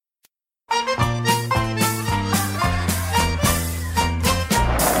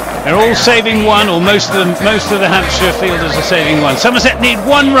They're all saving one, or most of the Hampshire fielders are saving one. Somerset need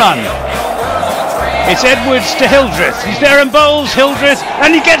one run. It's Edwards to Hildreth. He's there and bowls Hildreth,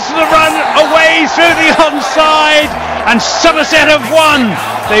 and he gets the run away through the onside, and Somerset have won.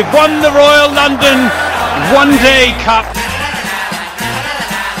 They've won the Royal London One Day Cup.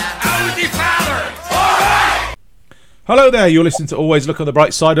 Hello there, you're listening to Always Look on the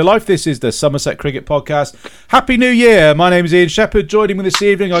Bright Side of Life. This is the Somerset Cricket Podcast. Happy New Year. My name is Ian Shepherd. Joining me this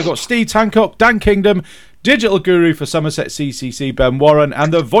evening, I've got Steve Tancock, Dan Kingdom, digital guru for Somerset CCC, Ben Warren,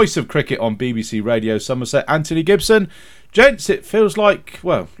 and the voice of cricket on BBC Radio Somerset, Anthony Gibson. Gents, it feels like,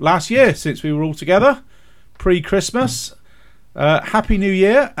 well, last year since we were all together, pre-Christmas. Happy New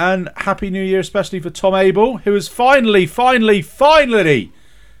Year, and Happy New Year especially for Tom Abell, who has finally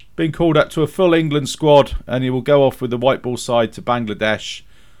been called up to a full England squad, and he will go off with the white ball side to Bangladesh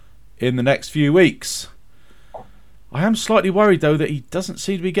in the next few weeks. I am slightly worried though that he doesn't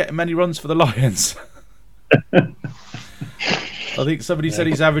seem to be getting many runs for the Lions. I think somebody said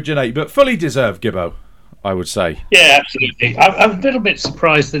he's averaging 8, but fully deserved, Gibbo, I would say. Yeah, absolutely. I'm a little bit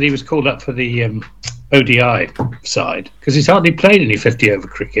surprised that he was called up for the ODI side, because he's hardly played any 50-over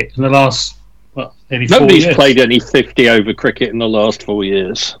cricket in the last, nearly 4 years. Nobody's played any 50-over cricket in the last 4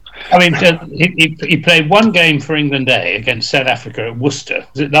 years. I mean, he played one game for England A against South Africa at Worcester.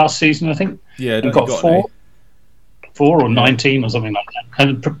 Was it last season, I think? Yeah, and got 4 or 19 or something like that.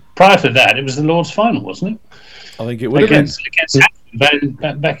 And prior to that, it was the Lord's final, wasn't it? I think it would have been. Against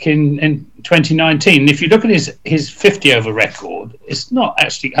back in 2019. If you look at his 50-over record, it's not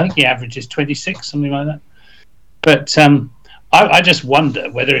actually, I think he averages 26, something like that. But I just wonder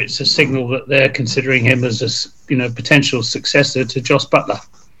whether it's a signal that they're considering him as a potential successor to Jos Buttler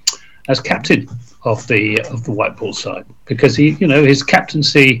as captain of the white ball side, because his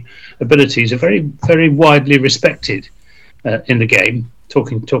captaincy abilities are very, very widely respected in the game.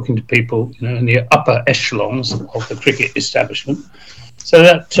 Talking to people in the upper echelons of the cricket establishment, so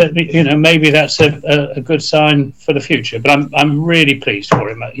that maybe that's a good sign for the future. But I'm really pleased for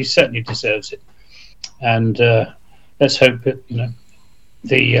him. He certainly deserves it, and let's hope that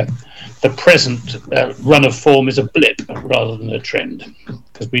the present run of form is a blip rather than a trend,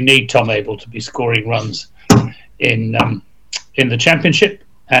 because we need Tom Abell to be scoring runs in the Championship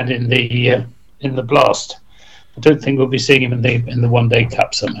and in the Blast. I don't think we'll be seeing him in the One Day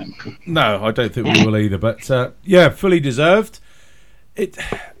Cup somehow. No, I don't think we will either. But fully deserved.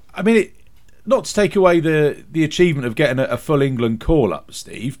 Not to take away the achievement of getting a full England call up,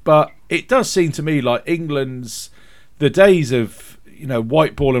 Steve, but it does seem to me like England's, the days of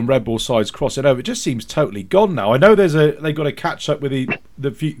white ball and red ball sides crossing over, it just seems totally gone now. I know they've got to catch up with the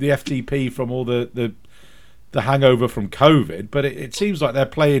FTP from all the hangover from COVID, but it seems like they're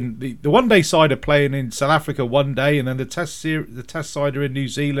playing the one day side are playing in South Africa one day, and then the test side are in New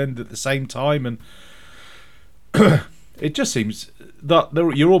Zealand at the same time, and it just seems that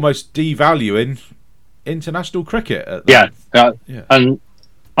you're almost devaluing international cricket. And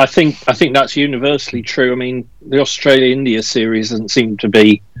I think that's universally true. I mean, the Australia-India series hasn't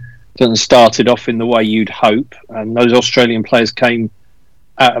started off in the way you'd hope, and those Australian players came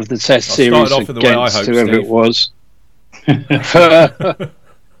out of the Test series against whoever it was.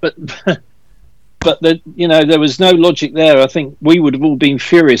 but there was no logic there. I think we would have all been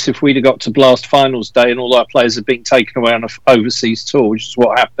furious if we'd have got to Blast Finals Day and all our players had been taken away on an overseas tour, which is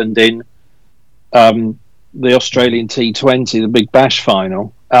what happened in the Australian T20, the Big Bash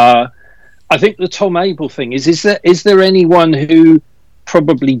final. I think the Tom Abell thing is there anyone who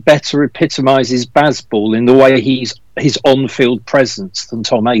probably better epitomises Bazball in the way his on-field presence than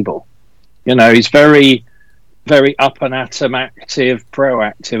Tom Abell? He's very, very up and atom, active,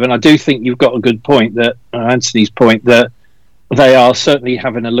 proactive, and I do think you've got a good point, that Anthony's point, that they are certainly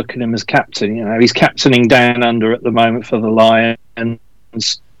having a look at him as captain. He's captaining down under at the moment for the Lions.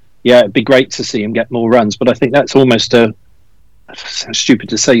 Yeah, it'd be great to see him get more runs, but I think that's almost sounds stupid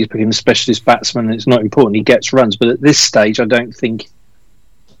to say he's become a specialist batsman and it's not important he gets runs, but at this stage I don't think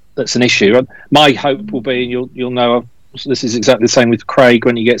that's an issue. My hope will be, and you'll know, this is exactly the same with Craig.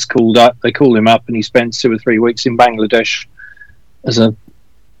 When he gets called up, they call him up and he spends 2 or 3 weeks in Bangladesh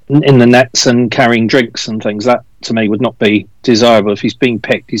in the nets and carrying drinks and things. That to me would not be desirable. If he's being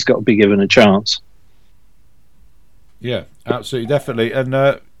picked, he's got to be given a chance. Yeah, absolutely, definitely.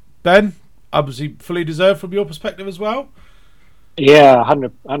 And Ben, obviously fully deserved from your perspective as well. Yeah,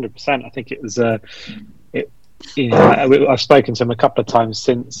 100%. I think it was. I've spoken to him a couple of times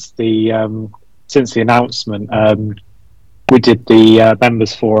since the announcement. We did the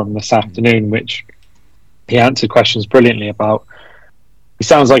members forum this afternoon, which he answered questions brilliantly about he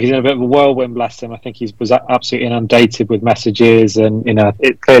sounds like he's in a bit of a whirlwind, bless him. I think he was absolutely inundated with messages, and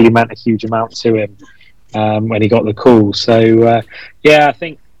it clearly meant a huge amount to him when he got the call. So I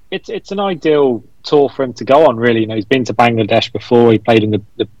think it's an ideal tour for him to go on. Really, he's been to Bangladesh before. He played in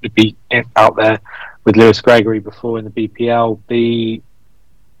the beat out there with Lewis Gregory before in the BPL. He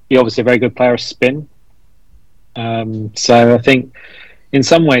obviously a very good player of spin. So I think in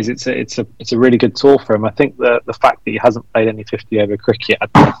some ways it's a really good tour for him. I think the fact that he hasn't played any 50 over cricket,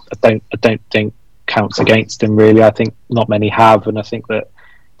 I don't think counts against him really. I think not many have, and I think that,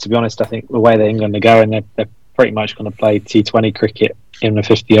 to be honest, I think the way that England are going, they're pretty much going to play T20 cricket in the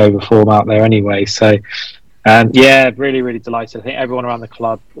 50 over form out there anyway. So really, really delighted. I think everyone around the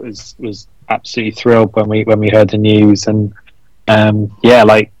club was absolutely thrilled when we heard the news, and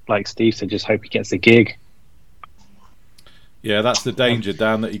like Steve said, just hope he gets the gig. Yeah, that's the danger,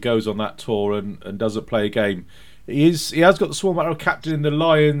 Dan, that he goes on that tour and doesn't play a game. He has got the small matter of captaining the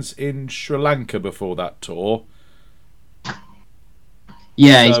Lions in Sri Lanka before that tour.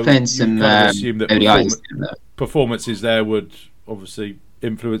 Yeah, So he's playing you some kind of assume that ODIs. performances there would obviously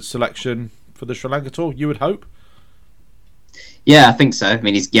influence selection for the Sri Lanka tour, you would hope. Yeah, I think so. I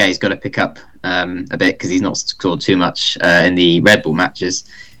mean, he's got to pick up a bit because he's not scored too much in the Red Bull matches.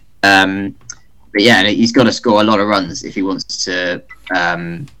 But yeah, he's got to score a lot of runs if he wants to,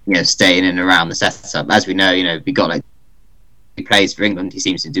 stay in and around the setup. As we know, he plays for England. He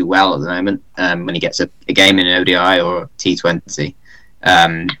seems to do well at the moment when he gets a game in an ODI or T20.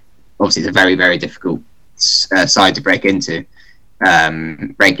 Obviously, it's a very, very difficult side to break into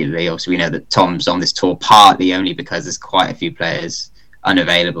regularly. Obviously, we know that Tom's on this tour partly only because there's quite a few players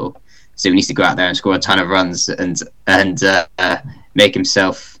unavailable. So he needs to go out there and score a ton of runs and make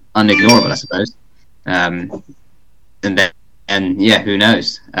himself unignorable, I suppose. And who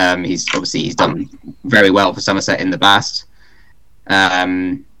knows? He's done very well for Somerset in the past.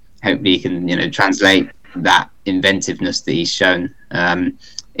 Hopefully, he can translate that inventiveness that he's shown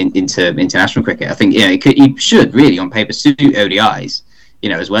into international cricket. I think he should really on paper suit ODIs,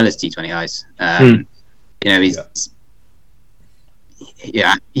 as well as T20Is. In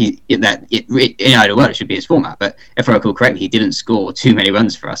either world, it should be his format. But if I recall correctly, he didn't score too many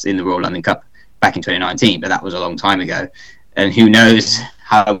runs for us in the Royal London Cup back in 2019, but that was a long time ago. And who knows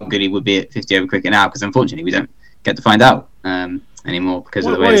how good he would be at 50 over cricket now? Because unfortunately, we don't get to find out anymore because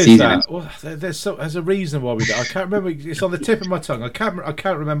of the way the season is. Well, there's a reason why we don't. I can't remember. It's on the tip of my tongue. I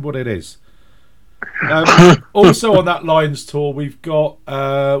can't remember what it is. Also on that Lions tour, we've got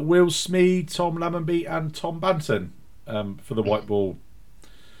Will Smead, Tom Lammonby, and Tom Banton for the white ball.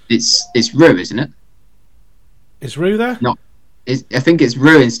 It's Rue, isn't it? Is Rue there? No, I think it's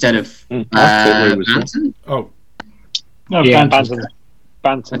Rue instead of Banton. Oh, No, Yeah, Banton's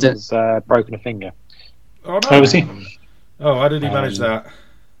Banton's broken a finger. oh no. Where was he? Oh, how did he manage that?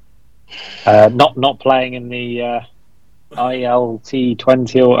 Not playing in the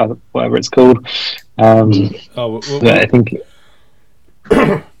ILT20 or whatever it's called. I think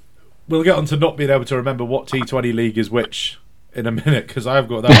we'll get on to not being able to remember what T20 league is which in a minute because I've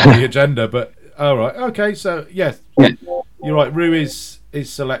got that on the agenda. But all right, okay, so yes, you're right. Rue is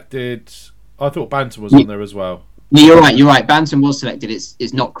selected. I thought Banton was on there as well. You're right. Banton was selected.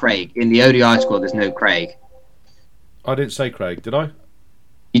 It's not Craig in the ODI squad. There's no Craig. I didn't say Craig, did I?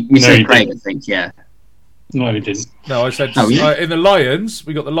 You said Craig, didn't. I think. Yeah. No, he didn't. No, I said yeah. In the Lions.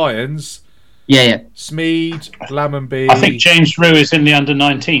 We got the Lions. Yeah. Smead, Lammonby. I think James Rue is in the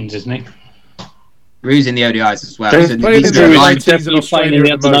under-19s, isn't he? Rue's in the ODIs as well. He's So playing in the Drew is Lions in definitely playing Australia in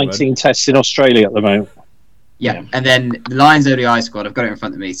the at the moment. under-19 tests in Australia at the moment. Yeah, and then the Lions ODI squad, I've got it in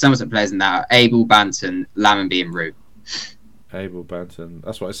front of me. Somerset players in that are Abel, Banton, Lammonby, and Rue. Abel, Banton.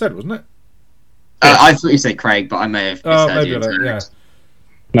 That's what I said, wasn't it? I thought you said Craig, but I may have misheard maybe you. not, yeah.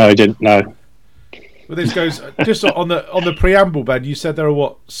 No, he didn't. No. Well, this goes just on the preamble, Ben. You said there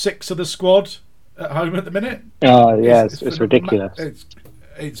are 6 of the squad at home at the minute. Oh yeah, it's ridiculous.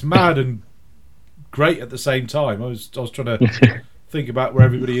 It's mad and great at the same time. I was trying to think about where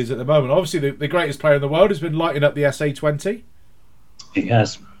everybody is at the moment. Obviously, the greatest player in the world has been lighting up the SA20. He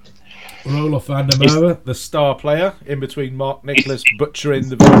has. Roelof van der Merwe, the star player, in between Mark Nicholas butchering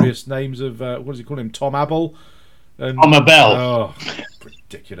the various names of what does he call him? Tom Abel. And, Tom Abel. Oh,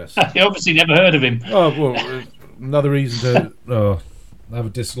 ridiculous. You obviously never heard of him. Oh well, another reason to have a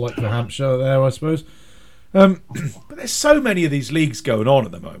dislike for Hampshire there, I suppose. But there's so many of these leagues going on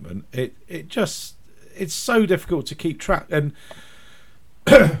at the moment. It's so difficult to keep track. And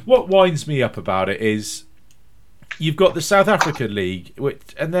what winds me up about it is you've got the South African League,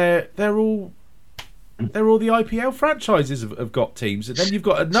 and they're all the IPL franchises have got teams, and then you've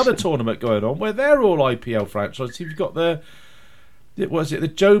got another tournament going on where they're all IPL franchises. You've got the what is it? The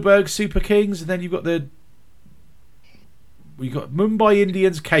Joburg Super Kings, and then you've got we got Mumbai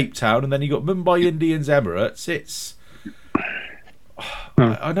Indians Cape Town, and then you got Mumbai Indians Emirates. It's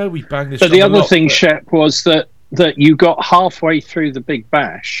I know we bang this. But the other thing, but... Shep, was that you got halfway through the Big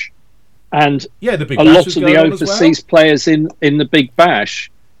Bash, and the Big a Bash lot of the overseas players in the Big Bash.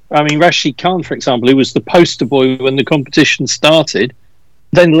 I mean, Rashid Khan, for example, who was the poster boy when the competition started,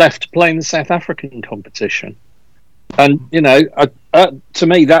 then left to play in the South African competition. And, you know, to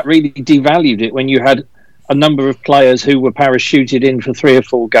me, that really devalued it when you had a number of players who were parachuted in for 3 or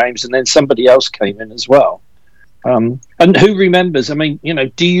 4 games and then somebody else came in as well. And who remembers? I mean, you know,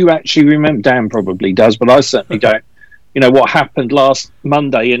 do you actually remember? Dan probably does, but I certainly don't. You know, what happened last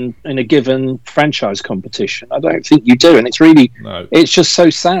Monday in a given franchise competition. I don't think you do. And it's really, It's just so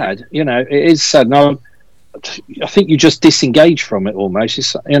sad. You know, it is sad. No, I think you just disengage from it almost.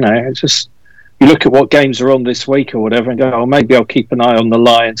 It's, you know, it's just, you look at what games are on this week or whatever and go, oh, maybe I'll keep an eye on the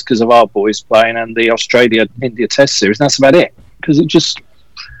Lions because of our boys playing and the Australia-India Test Series. And that's about it. Because it just,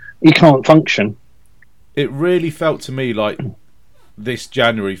 you can't function. It really felt to me like this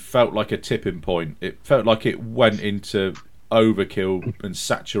January felt like a tipping point. It felt like it went into overkill and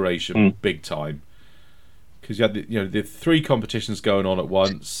saturation big time, because you had the 3 competitions going on at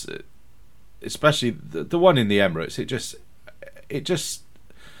once, especially the one in the Emirates.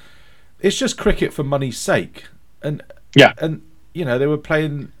 It's just cricket for money's sake, and you know, they were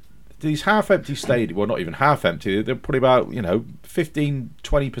playing these half-empty stadiums. Well, not even half-empty. They're probably about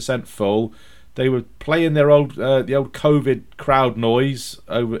 15-20% full. They were playing their the old COVID crowd noise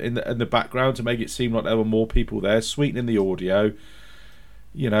over in the background to make it seem like there were more people there, sweetening the audio.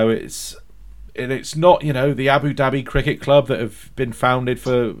 You know, it's not, you know, the Abu Dhabi Cricket Club that have been founded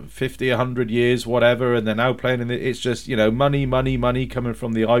for 50, 100 years, whatever, and they're now playing in it. It's just, you know, money coming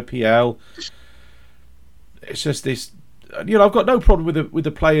from the IPL. It's just this. You know, I've got no problem with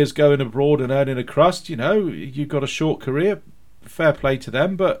the players going abroad and earning a crust. You know, you've got a short career, fair play to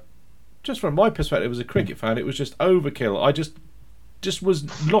them, but just from my perspective as a cricket fan, it was just overkill. I just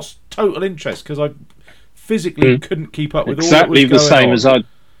lost total interest because I physically couldn't keep up with all that was going on.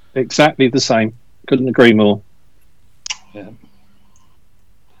 Exactly the same. Couldn't agree more. Yeah.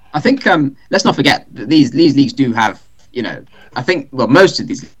 I think let's not forget that these leagues do have, you know, I think, well, most of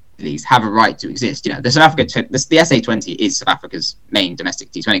these leagues have a right to exist. You know, the SA20 is South Africa's main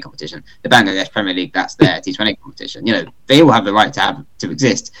domestic T20 competition. The Bangladesh Premier League, that's their T20 competition. You know, they all have the right to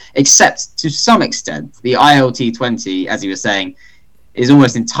exist, except to some extent the ILT20, as you were saying, is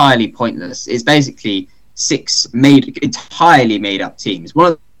almost entirely pointless. It's basically 6 entirely made up teams.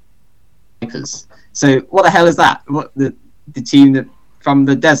 One of the, so what the hell is that? What the team that from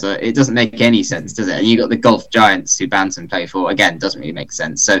the desert? It doesn't make any sense, does it? And you got the Gulf Giants who Bantam play for. Again, doesn't really make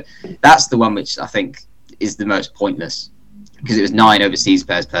sense. So that's the one which I think is the most pointless, because it was 9 overseas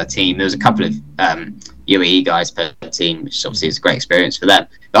players per team. There was a couple of UAE guys per team, which obviously is a great experience for them.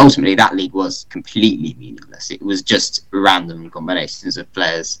 But ultimately, that league was completely meaningless. It was just random combinations of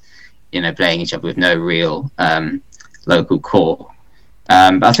players, you know, playing each other with no real local core.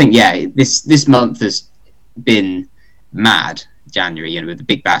 But I think, this month has been mad. January, you know, with the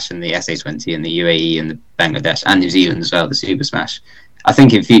Big Bash and the SA20 and the UAE and the Bangladesh and New Zealand as well, the Super Smash. I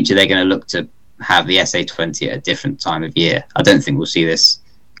think in future they're going to look to have the SA20 at a different time of year. I don't think we'll see this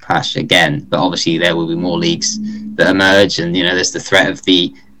clash again, but obviously there will be more leagues that emerge, and you know, there's the threat of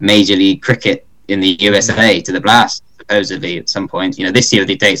the Major League Cricket in the USA to the Blast supposedly at some point. You know, this year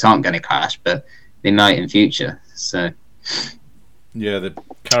the dates aren't going to clash, but they might in future. So yeah, the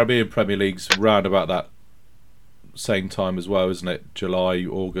Caribbean Premier League's round about that same time as well, isn't it? July,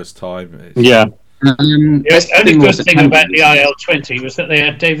 August time. Yeah. The only good thing about the IL20 was that they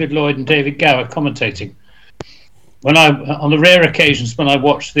had David Lloyd and David Gower commentating. When on the rare occasions when I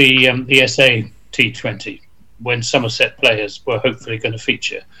watched the SA T20, when Somerset players were hopefully going to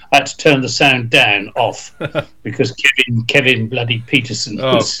feature, I had to turn the sound down off because Kevin bloody Peterson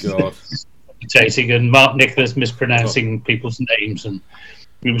was commentating and Mark Nicholas mispronouncing people's names, and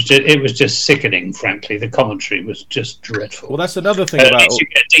it was just sickening. Frankly, the commentary was just dreadful. Well, that's another thing about you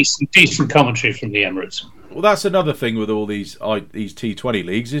get decent commentary from the Emirates. Well, that's another thing with all these T20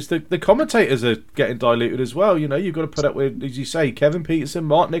 leagues is the commentators are getting diluted as well. You know, you've got to put up with, as you say, Kevin Peterson,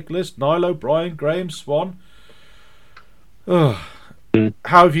 Mark Nicholas, Niall O'Brien, Graham Swan. Oh,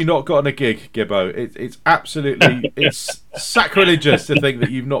 how have you not gotten a gig, Gibbo? It's absolutely it's sacrilegious to think that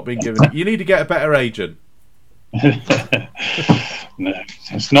you've not been given. You need to get a better agent. No,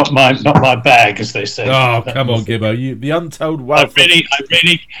 it's not my bag, as they say. Oh, come on, Gibbo! The untold wealth. I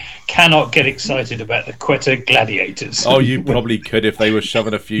really cannot get excited about the Quetta Gladiators. Oh, you probably could if they were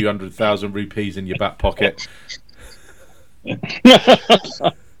shoving a few 100,000 rupees in your back pocket. Well, I really can't get excited about the Quetta Gladiators. Oh, you probably could if they were shoving a few 100,000 rupees in your back pocket. Oh, you probably could if they were shoving a few 100,000 rupees in your back pocket.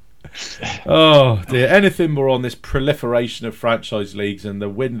 Oh dear! Anything more on this proliferation of franchise leagues and the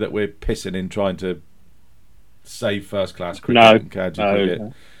wind that we're pissing in trying to save first-class cricket and county cricket?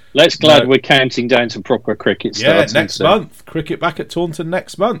 Let's glad we're counting down to proper cricket. Yeah, next month. Cricket back at Taunton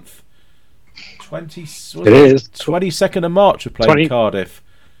next month. 22nd of March we're playing Cardiff.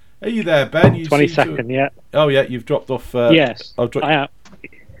 Are you there, Ben? 22nd, yeah. Oh yeah, you've dropped off. Yes, I am.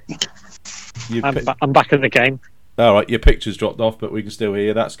 I'm back in the game. All right, your picture's dropped off, but we can still hear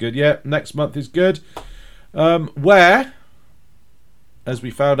you. That's good. Yeah, next month is good. Where, as we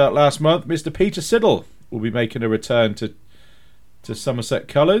found out last month, Mr. Peter Siddle will be making a return to Somerset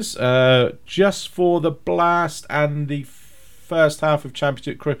colours, just for the blast and the first half of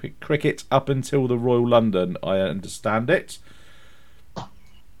Championship cricket up until the Royal London. I understand it.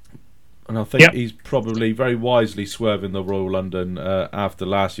 And I think he's probably very wisely swerving the Royal London after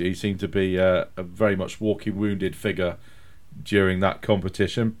last year. He seemed to be a very much walking wounded figure during that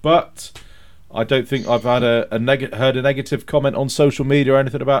competition. But I don't think I've had heard a negative comment on social media or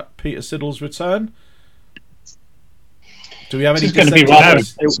anything about Peter Siddle's return. Do we have any? It is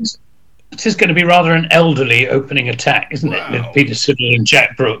going to be rather an elderly opening attack, isn't it? With Peter Siddle and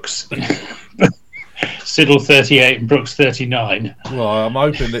Jack Brooks. Siddle 38 and Brooks 39. Well, I'm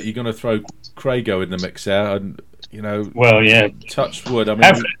hoping that you're going to throw Craigo in the mix there, and touch wood. I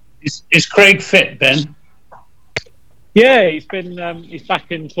mean, is Craig fit, Ben? Yeah, he's been he's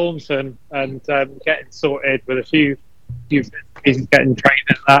back in Taunton and getting sorted with a few he's getting trained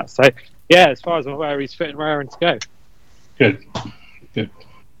in that. So yeah, as far as I'm aware, he's fit and raring to go. Good.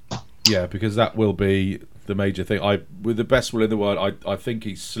 Yeah, because that will be the major thing. With the best will in the world, I think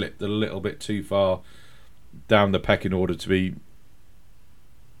he's slipped a little bit too far down the pecking order to be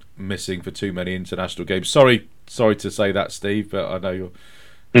missing for too many international games. Sorry to say that, Steve, but I know you're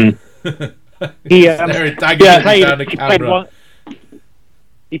he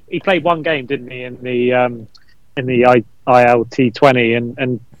played one game, didn't he, in the ILT20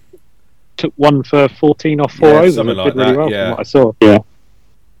 and took one for 14 or 4 overs. Something like really that. Well yeah. From what I saw.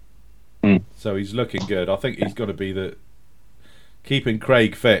 So he's looking good. I think he's going to be keeping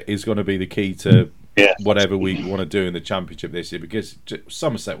Craig fit is going to be the key to whatever we want to do in the Championship this year, because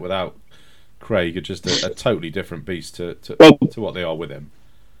Somerset without Craig are just a totally different beast to what they are with him.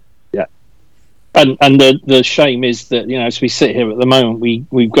 Yeah. And the shame is that, as we sit here at the moment,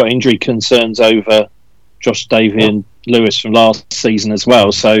 we've got injury concerns over Josh Davey and Lewis from last season as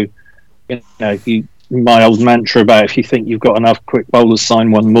well. So, my old mantra about if you think you've got enough quick bowlers,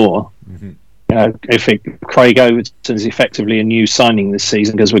 sign one more. Mm-hmm. Craig Overton is effectively a new signing this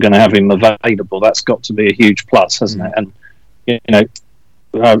season because we're going to have him available. That's got to be a huge plus, hasn't it? And if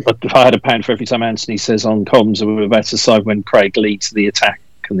I had £1 for every time Anthony says on comms we're a better side when Craig leads the attack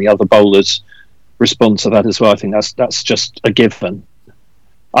and the other bowlers respond to that as well, I think that's just a given.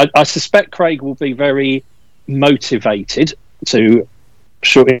 I suspect Craig will be very motivated to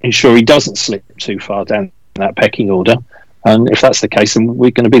ensure he doesn't slip too far down that pecking order. And if that's the case, then we're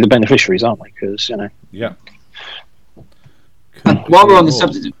going to be the beneficiaries, aren't we? Because, Yeah. While we're on the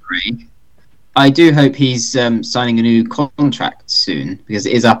subject of Craig, I do hope he's signing a new contract soon, because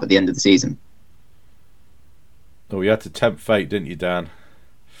it is up at the end of the season. Oh, you had to tempt fate, didn't you, Dan?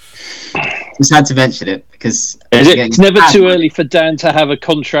 Just had to mention it because it's never too early for Dan to have a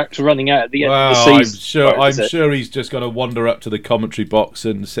contract running out at the end of the season. I'm sure he's just going to wander up to the commentary box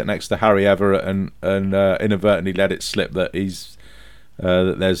and sit next to Harry Everett and inadvertently let it slip that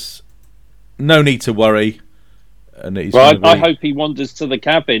that there's no need to worry. And that he's I hope he wanders to the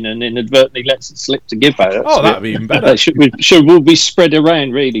cabin and inadvertently lets it slip to give out. That'd be even better. That should all be spread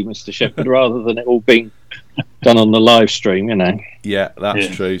around, really, Mr. Shepherd, rather than it all being done on the live stream, Yeah,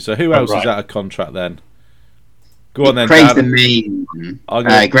 that's true. So who else is out of contract then? Go on then, Craig's Dan. the main.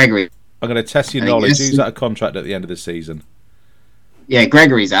 Gregory. I'm going to test your knowledge. Who's out of contract at the end of the season? Yeah,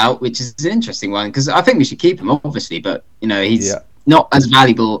 Gregory's out, which is an interesting one because I think we should keep him, obviously, but he's not as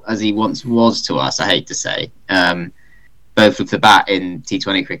valuable as he once was to us. I hate to say, both with the bat in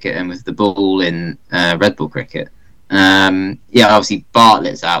T20 cricket and with the ball in Red Bull cricket. Obviously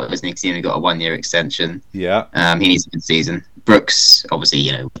Bartlett's out, isn't he? Because he only got a 1-year extension. Yeah. He needs a good season. Brooks, obviously,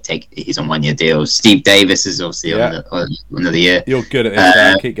 he's on 1-year deals. Steve Davis is obviously on another year. You're good at this,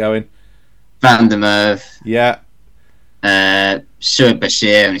 Dan. Keep going. Van der Merwe. Yeah. Shoaib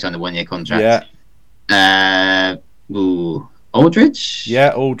Bashir only signed a 1-year contract. Yeah. Aldridge.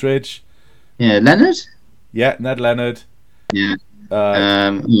 Yeah, Aldridge. Yeah, Leonard. Yeah, Ned Leonard. Yeah.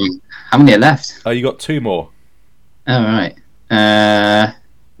 How many are left? Oh, you got 2 more. Oh, right.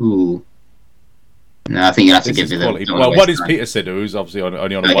 No, I think you'll have to This give is it quality. them. Well, one is Peter Sidhu, who's obviously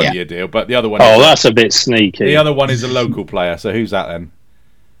only on a Oh, yeah. 1-year deal, but the other one. Oh, that's a bit sneaky. The other one is a local player. So who's that then?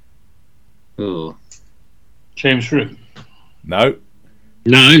 Ooh. James Root. No.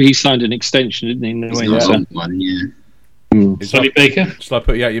 No, he signed an extension, didn't he? in the It's winter? not a long one, yeah. It's Sonny not- Baker. Shall I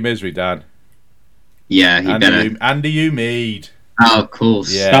put you out your misery, Dan? Yeah, he better. Andy Umeed. Oh, of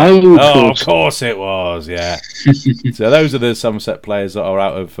course. Yeah. Oh, of of course. course it was. Yeah. So those are the Somerset players that are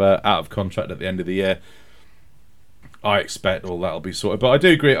out of contract at the end of the year. I expect all that'll be sorted, but I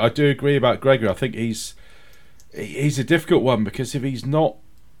do agree about Gregory. I think he's a difficult one because if he's not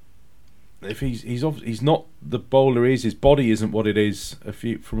the bowler he is, his body isn't what it is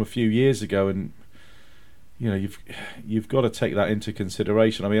from a few years ago, and you know you've got to take that into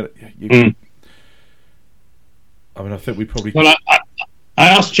consideration. I mean, I think we probably. Well, I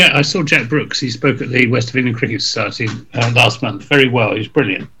asked Jack. I saw Jack Brooks. He spoke at the West of England Cricket Society last month. Very well. He was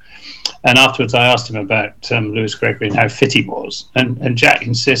brilliant. And afterwards, I asked him about Lewis Gregory and how fit he was. And Jack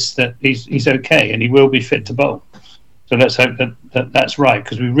insists that he's okay and he will be fit to bowl. So let's hope that's right,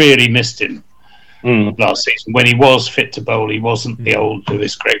 because we really missed him last season. When he was fit to bowl, he wasn't the old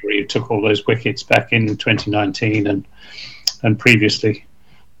Lewis Gregory who took all those wickets back in 2019 and previously.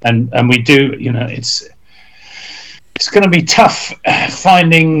 And we do, it's going to be tough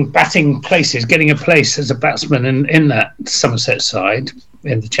finding batting places, getting a place as a batsman in that Somerset side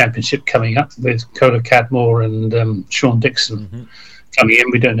in the Championship coming up with Cola Cadmore and Sean Dixon coming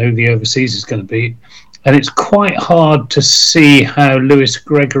in. We don't know who the overseas is going to be. And it's quite hard to see how Lewis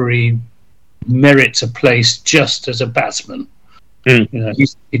Gregory merits a place just as a batsman.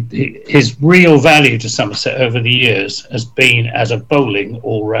 His real value to Somerset over the years has been as a bowling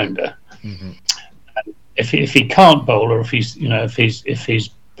all-rounder. If he can't bowl, or if his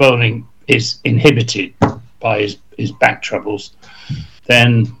bowling is inhibited by his back troubles,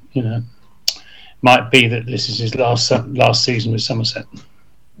 then might be that this is his last season with Somerset.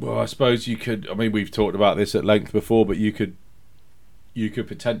 Well, I suppose you could. I mean, we've talked about this at length before, but you could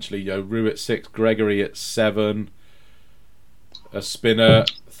potentially Root at 6, Gregory at 7, a spinner,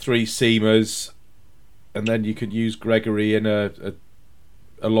 3 seamers, and then you could use Gregory in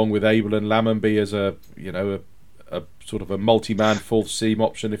along with Abel and Lammonby as a sort of a multi-man fourth seam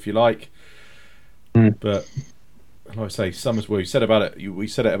option, if you like. But like I say, we said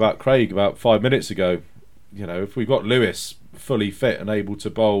it about Craig about 5 minutes ago. If we've got Lewis fully fit and able to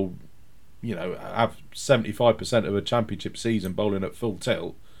bowl, have 75% of a Championship season bowling at full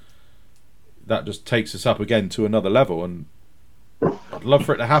tilt, that just takes us up again to another level. And I'd love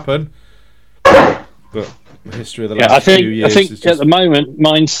for it to happen, but the history of the last few years. I think at the moment,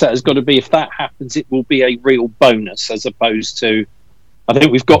 mindset has got to be, if that happens, it will be a real bonus, as opposed to, I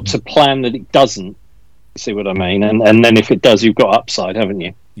think we've got to plan that it doesn't. See what I mean? And then if it does, you've got upside, haven't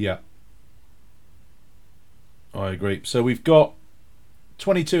you? Yeah. I agree. So we've got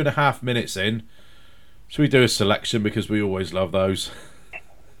 22 and a half minutes in. Should we do a selection, because we always love those?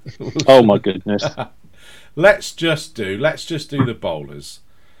 Oh my goodness. Let's just do the bowlers.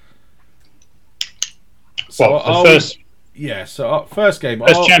 First game.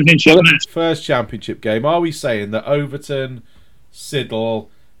 First Championship game. Are we saying that Overton, Siddle,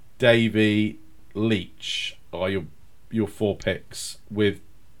 Davey, Leach are your 4 picks, with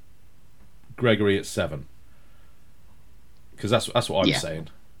Gregory at 7? Because that's what I'm saying.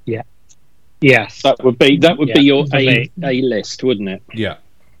 Yeah. Yes. That would be your A list, wouldn't it? Yeah.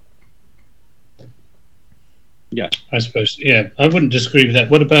 Yeah. I suppose. Yeah, I wouldn't disagree with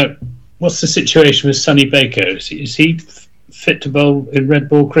that. What's the situation with Sonny Baker? Is he fit to bowl in red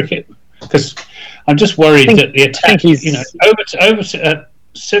ball cricket? Because I'm just worried that the attack, over to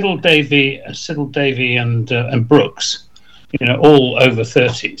Siddle, Davey, and Brooks, all over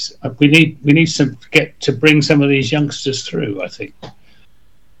 30s. We need to bring some of these youngsters through, I think.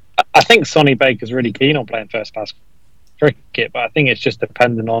 I think Sonny Baker's really keen on playing first class cricket, but I think it's just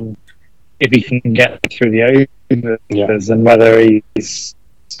dependent on if he can get through the overs and whether his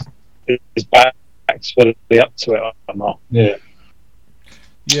back's fully up to it or not. Yeah.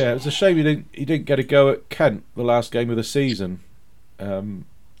 Yeah, it was a shame he didn't get a go at Kent the last game of the season.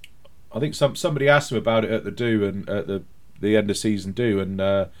 I think somebody asked him about it at the do and at the end of season do, and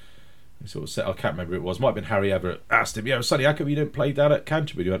he sort of said, I can't remember who it was, might have been Harry Everett, asked him, Sonny, how come you didn't play down at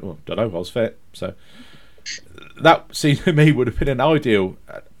Canterbury? He went, well, don't know, I was fit. So that seemed to me would have been an ideal,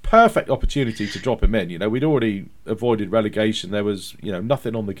 perfect opportunity to drop him in. We'd already avoided relegation. There was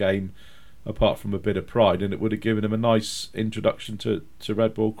nothing on the game apart from a bit of pride, and it would have given him a nice introduction to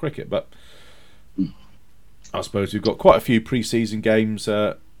red ball cricket. But I suppose we've got quite a few pre-season games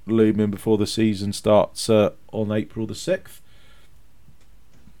looming before the season starts on April the 6th.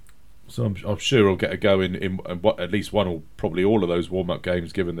 So I'm sure he'll get a go in what, at least one or probably all of those warm-up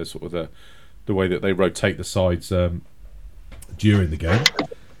games, given the sort of the way that they rotate the sides during the game.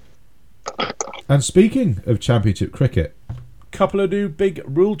 And speaking of Championship cricket, couple of new big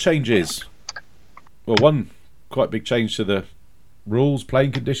rule changes. Well, one quite big change to the rules,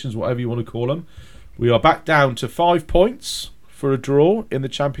 playing conditions, whatever you want to call them. We are back down to 5 points for a draw in the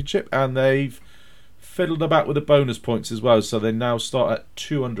Championship, and they've fiddled about with the bonus points as well, so they now start at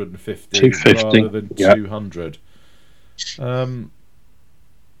 250 rather than 200. I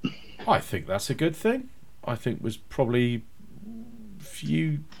think that's a good thing. I think was probably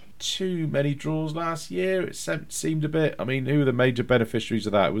too many draws last year. It seemed a bit. I mean, who were the major beneficiaries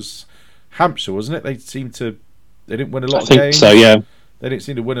of that? It was Hampshire, wasn't it? They didn't win a lot of games. So, yeah. They didn't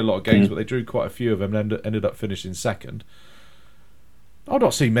seem to win a lot of games, but they drew quite a few of them and ended up finishing second. I've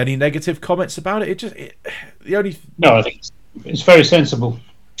not seen many negative comments about it. No, I think it's very sensible.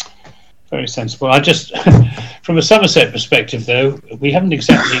 Very sensible. I just, from a Somerset perspective, though, we haven't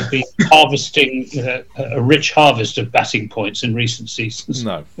exactly been harvesting a rich harvest of batting points in recent seasons.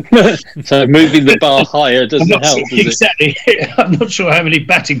 No. So moving the bar higher doesn't help, does exactly. I'm not sure how many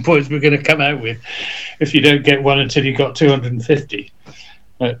batting points we're going to come out with if you don't get one until you got 250.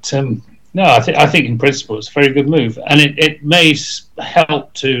 But no, I think in principle it's a very good move, and it may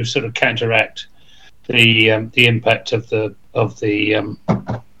help to sort of counteract the impact of the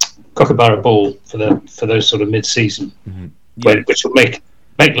Kookaburra ball for those sort of mid-season, which will make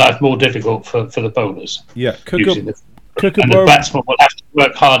life more difficult for the bowlers. Yeah, and the batsmen will have to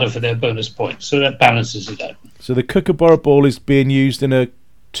work harder for their bonus points, so that balances it out. So the Kookaburra ball is being used in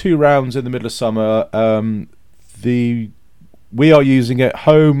 2 rounds in the middle of summer. We are using it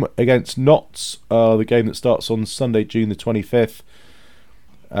home against Notts, the game that starts on Sunday, June the 25th.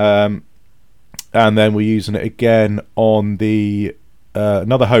 And then we're using it again on the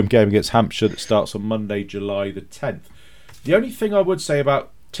another home game against Hampshire that starts on Monday, July the 10th. The only thing I would say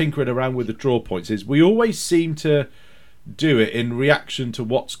about tinkering around with the draw points is we always seem to do it in reaction to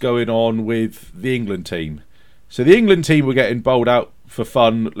what's going on with the England team. So the England team were getting bowled out for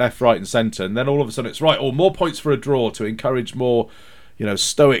fun, left, right and centre, and then all of a sudden it's right, or more points for a draw to encourage more,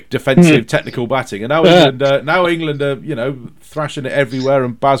 stoic defensive technical batting. And now England are, thrashing it everywhere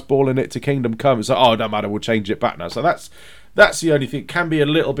and bazballing it to Kingdom Come. It's like, oh, no matter, we'll change it back now. So that's the only thing. It can be a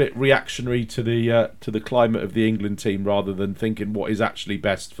little bit reactionary to the climate of the England team rather than thinking what is actually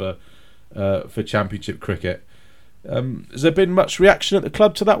best for Championship cricket. Has there been much reaction at the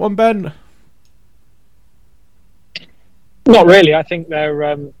club to that one, Ben? Not really. I think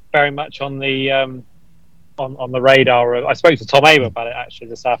they're very much on the on the radar. I spoke to Tom Amer about it actually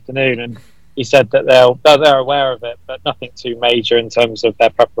this afternoon, and he said that they're aware of it, but nothing too major in terms of their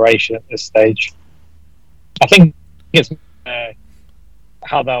preparation at this stage. I think it's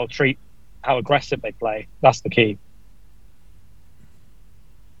how they'll treat how aggressive they play. That's the key.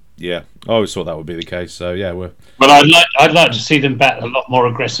 Yeah, I always thought that would be the case. So yeah, But I'd like to see them bat a lot more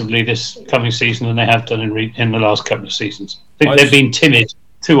aggressively this coming season than they have done in the last couple of seasons. I think they've been timid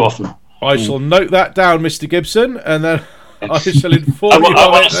too often. I shall note that down, Mr. Gibson, and then I shall inform you. I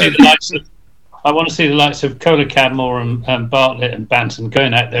want to see the likes of Kohler, Cadmore, and Bartlett and Banton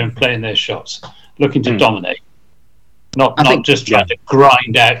going out there and playing their shots, looking to dominate, not just trying to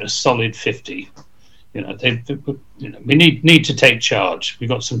grind out a solid 50. We need to take charge. We've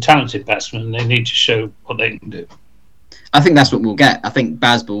got some talented batsmen, and they need to show what they can do. I think that's what we'll get. I think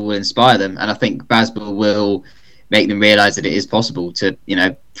Bazball will inspire them, and I think Bazball will make them realise that it is possible to,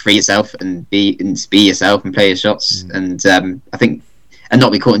 free yourself and be yourself and play your shots. And I think, and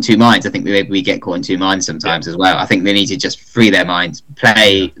not be caught in two minds. I think we get caught in two minds sometimes as well. I think they need to just free their minds,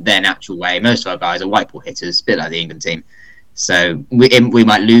 play their natural way. Most of our guys are white ball hitters, a bit like the England team. So we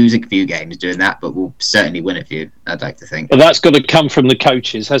might lose a few games doing that, but we'll certainly win a few, I'd like to think. But that's got to come from the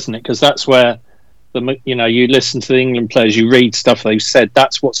coaches, hasn't it? Because that's where you listen to the England players, you read stuff they've said.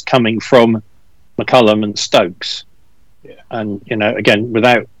 That's what's coming from McCullum and Stokes. Yeah. And again,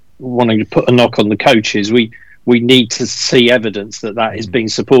 without wanting to put a knock on the coaches, we need to see evidence that is being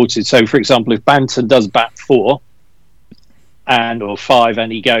supported. So, for example, if Banton does bat 4 or 5,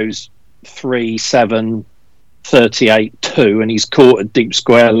 and he goes 3, 7. 38-2 and he's caught a deep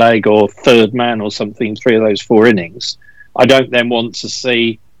square leg or third man or something 3 of those 4 innings, I don't then want to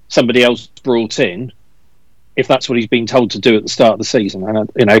see somebody else brought in if that's what he's been told to do at the start of the season.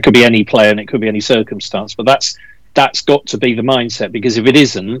 And it could be any player and it could be any circumstance, but that's got to be the mindset, because if it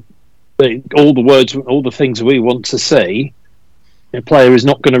isn't, all the things we want to see, a player is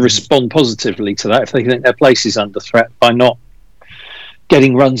not going to respond positively to that if they think their place is under threat by not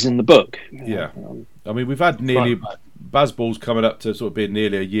getting runs in the book. Yeah. I mean, we've had nearly Bazball's coming up to sort of being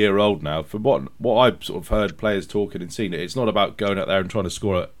nearly a year old now. From what I've sort of heard players talking and seen, it's not about going out there and trying to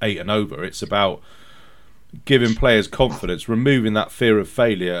score at 8 and over. It's about giving players confidence, removing that fear of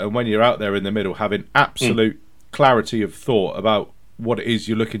failure, and when you're out there in the middle, having absolute clarity of thought about what it is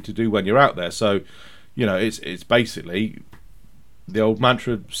you're looking to do when you're out there. So, it's basically the old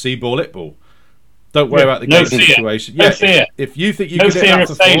mantra: see ball, hit ball. Don't worry about the game situation. No fear. If you think you no can fear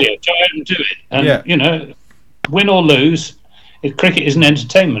of failure, go out and do it. And win or lose, cricket is an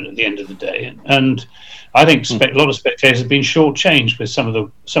entertainment at the end of the day. And I think a lot of spectators have been shortchanged with some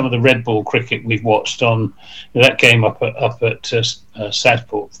of the red ball cricket we've watched on that game up at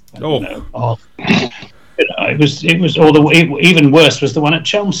Southport. It was even worse was the one at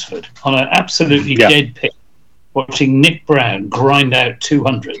Chelmsford on an absolutely dead pitch, watching Nick Brown grind out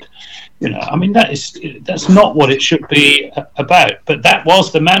 200. That's not what it should be about. But that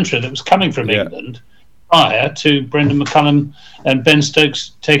was the mantra that was coming from England prior to Brendan McCullum and Ben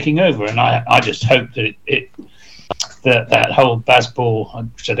Stokes taking over. And I just hope that that whole Bazball,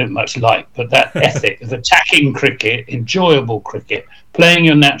 which I don't much like, but that ethic of attacking cricket, enjoyable cricket, playing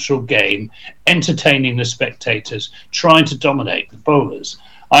your natural game, entertaining the spectators, trying to dominate the bowlers.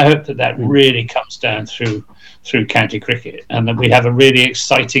 I hope that really comes down through county cricket, and that we have a really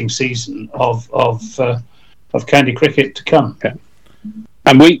exciting season of county cricket to come. Okay.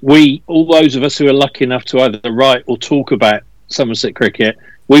 And we all those of us who are lucky enough to either write or talk about Somerset cricket,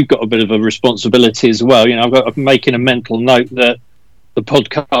 we've got a bit of a responsibility as well. I'm making a mental note that the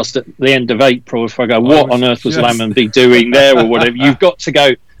podcast at the end of April, if I go, what on earth was Lammonby doing there or whatever, you've got to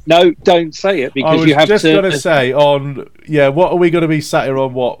go, no, don't say it, because you have to. I was just going to say what are we going to be sat here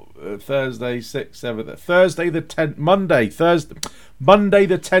on? Thursday, 6th, 7th, Thursday the 10th, Monday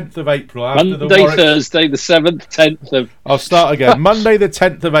the 10th of April. Thursday the 7th, 10th of. I'll start again. Monday the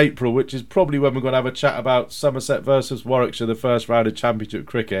 10th of April, which is probably when we're going to have a chat about Somerset versus Warwickshire, the first round of Championship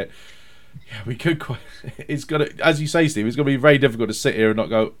cricket. Yeah, we could. It's going to, as you say, Steve, it's going to be very difficult to sit here and not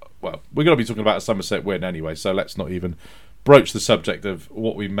go. Well, we're going to be talking about a Somerset win anyway, so let's not even broach the subject of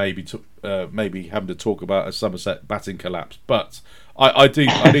what we maybe having to talk about a Somerset batting collapse. But I do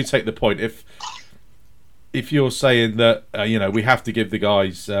take the point. If you're saying that we have to give the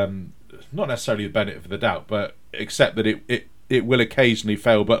guys not necessarily the benefit of the doubt, but accept that it will occasionally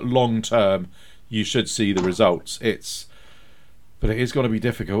fail, but long term you should see the results. But it is going to be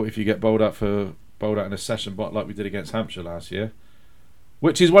difficult if you get bowled out in a session like we did against Hampshire last year,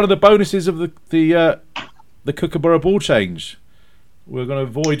 which is one of the bonuses of the Kookaburra ball change. We're going to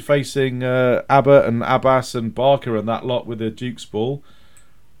avoid facing Abbott and Abbas and Barker and that lot with the Duke's ball.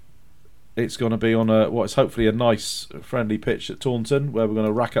 It's going to be on what's hopefully a nice friendly pitch at Taunton, where we're going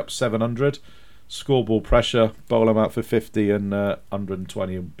to rack up 700, score ball pressure, bowl them out for 50 and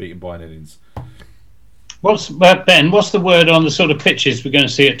 120 and beat them by an innings. Ben, what's the word on the sort of pitches we're going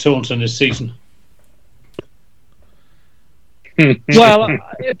to see at Taunton this season? Well,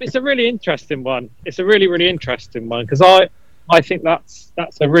 it's a really interesting one. It's a really, really interesting one, because I think that's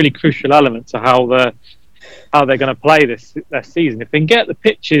a really crucial element to how they're going to play their season. If they can get the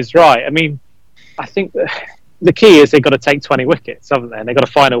pitches right, I think the key is they've got to take 20 wickets, haven't they? And they've got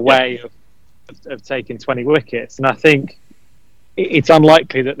to find a way of taking 20 wickets. And I think it's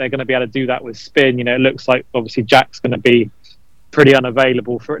unlikely that they're going to be able to do that with spin. It looks like obviously Jack's going to be pretty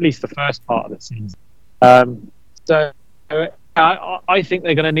unavailable for at least the first part of the season. So I think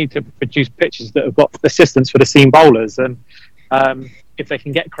they're going to need to produce pitches that have got assistance for the seam bowlers, and if they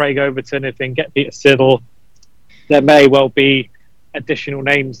can get Craig Overton, if they can get Peter Siddle, there may well be additional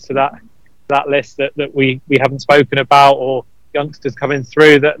names to that list that we haven't spoken about, or youngsters coming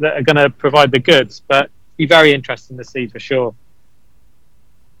through that are going to provide the goods. But be very interesting to see for sure.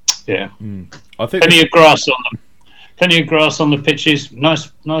 Yeah, I think plenty of grass on them. Plenty of grass on the pitches.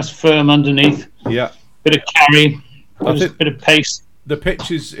 Nice firm underneath. Yeah, bit of carry. Bit of pace. The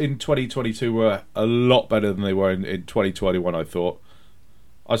pitches in 2022 were a lot better than they were in 2021. I thought.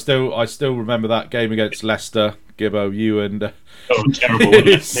 I still remember that game against Leicester. Gibbo, you and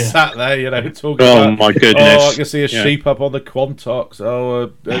terrible. Sat there, talking. Oh my goodness! Oh, I can see a sheep up on the Quantox.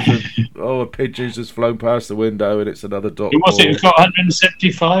 A pigeon's just flown past the window, and it's another dot. Was it? We've got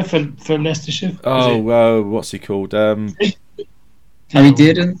 175 for Leicestershire. What's he called? Harry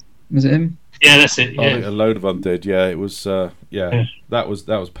Dearden, was it him? Yeah, that's it. Yeah. I think a load of them did. Yeah, it was. That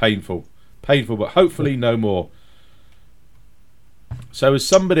was painful, but hopefully no more. So as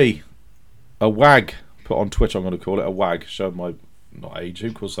somebody, a wag put on Twitch, I'm going to call it a wag, show my not age,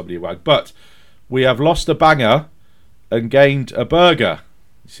 who calls somebody a wag, but we have lost a banger and gained a burger.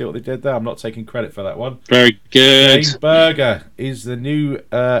 You see what they did there? I'm not taking credit for that one. Very good. James Berger is the new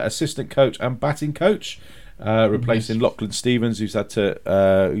assistant coach and batting coach replacing Lachlan Stevens, who's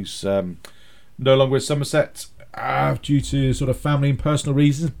no longer with Somerset due to sort of family and personal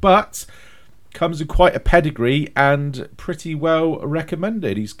reasons, but comes with quite a pedigree and pretty well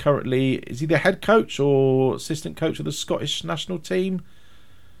recommended. He's currently, is he the head coach or assistant coach of the Scottish national team?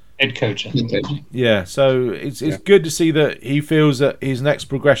 Head coach, I think. Yeah, so it's good to see that he feels that his next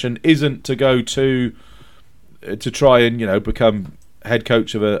progression isn't to go to try and become head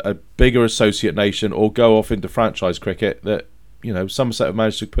coach of a bigger associate nation or go off into franchise cricket. That Somerset have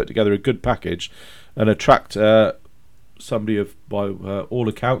managed to put together a good package and attract somebody by all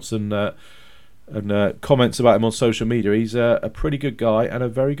accounts and comments about him on social media. He's a pretty good guy and a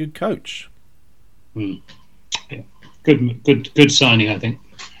very good coach. Yeah. Good signing, I think.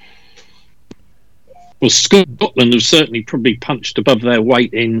 Well, Scotland have certainly probably punched above their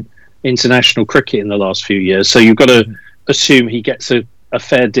weight in international cricket in the last few years, so you've got to assume he gets a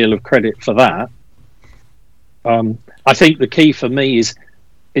fair deal of credit for that. I think the key for me is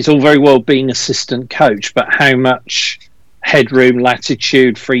it's all very well being assistant coach, but how much headroom,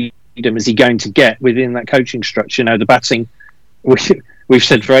 latitude, freedom is he going to get within that coaching structure? The batting, we've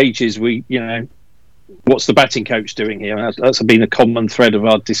said for ages, what's the batting coach doing here? That's been a common thread of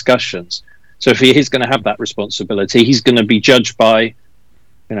our discussions. So if he is going to have that responsibility, he's going to be judged by,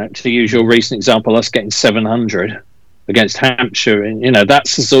 to use your recent example, us getting 700 against Hampshire, and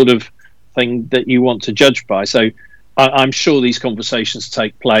that's the sort of thing that you want to judge by. So I'm sure these conversations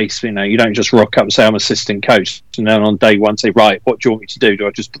take place. You don't just rock up and say I'm assistant coach, and then on day one say, right, what do you want me to do? Do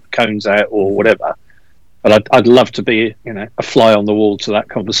I just put the cones out or whatever? But I'd love to be, a fly on the wall to that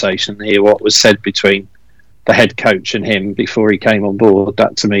conversation and hear what was said between the head coach and him before he came on board.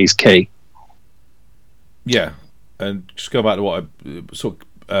 That to me is key. Yeah, and just go back to what I sort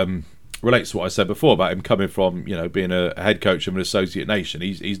of relates to what I said before about him coming from, being a head coach of an associate nation.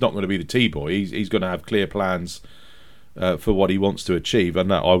 He's not going to be the T-boy. He's going to have clear plans for what he wants to achieve,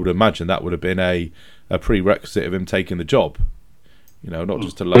 and that I would imagine that would have been a prerequisite of him taking the job. Not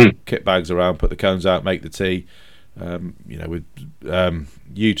just to load kit bags around, put the cones out, make the tea. With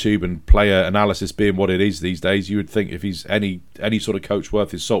YouTube and player analysis being what it is these days, you would think if he's any sort of coach worth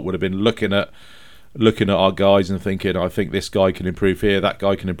his salt would have been looking at our guys and thinking, I think this guy can improve here, that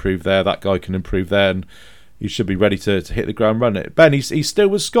guy can improve there, that guy can improve there, and he should be ready to hit the ground running. Ben, he's still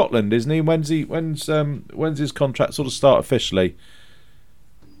with Scotland, isn't he? When's his contract sort of start officially?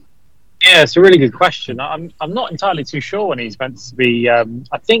 Yeah, it's a really good question. I'm not entirely too sure when he's meant to be. I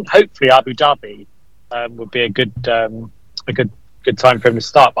think hopefully Abu Dhabi would be a good time for him to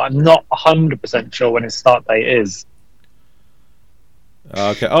start, but I'm not 100% sure when his start date is.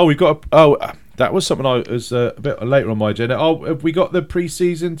 Okay. That was something I was a bit later on my agenda. Have we got the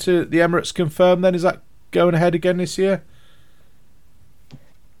pre-season to the Emirates confirmed then? Is that going ahead again this year?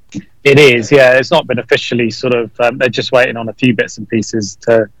 It is, yeah. It's not been officially sort of... they're just waiting on a few bits and pieces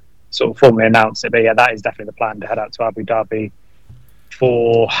to sort of formally announce it. But yeah, that is definitely the plan, to head out to Abu Dhabi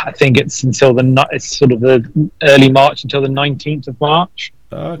for, I think it's until it's sort of the early March, until the 19th of March.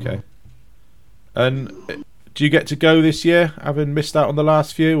 Oh, okay. And... do you get to go this year, having missed out on the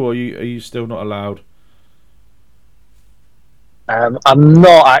last few, or are you still not allowed? I'm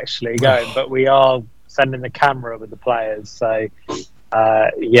not actually going, but we are sending the camera with the players, so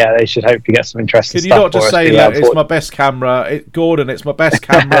they should hopefully get some interesting stuff. Can you not just say that it's my best camera, Gordon? It's my best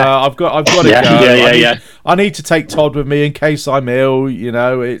camera. I've got to go. I need to take Todd with me in case I'm ill.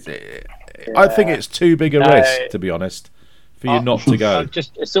 I think it's too big a risk, to be honest, for you not to go.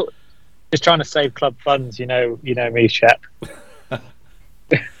 Just trying to save club funds, you know me, Shep.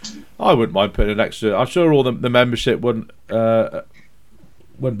 I wouldn't mind putting an extra. I'm sure all the membership wouldn't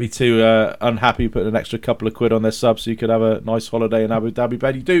be too unhappy putting an extra couple of quid on their sub, so you could have a nice holiday in Abu Dhabi.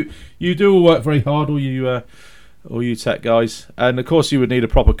 Ben, you do all work very hard, all you tech guys, and of course you would need a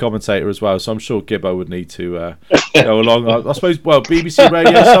proper commentator as well. So I'm sure Gibbo would need to go along. I suppose. Well, BBC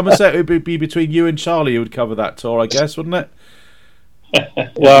Radio Somerset would be between you and Charlie who would cover that tour, I guess, wouldn't it?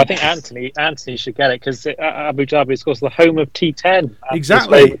 Well, I think Anthony should get it, because Abu Dhabi is, of course, the home of T10.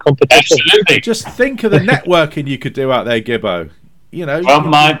 Exactly. Competition. Absolutely. Just think of the networking you could do out there, Gibbo. Well,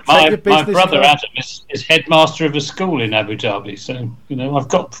 my brother Adam is headmaster of a school in Abu Dhabi, so I've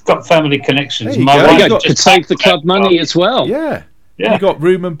got family connections. You my wife could save the club money as well. Yeah. You got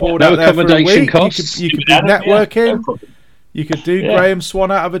room and board out there for a week. You could be networking. You could do Graham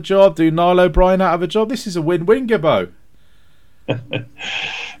Swan out of a job, do Niall O'Brien out of a job. This is a win-win, Gibbo.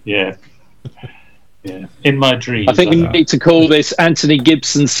 Yeah. In my dreams. I think we need to call this Anthony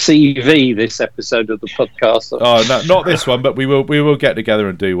Gibson's CV, this episode of the podcast. Oh, no, not this one, but we will get together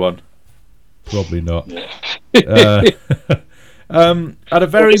and do one. Probably not. Had a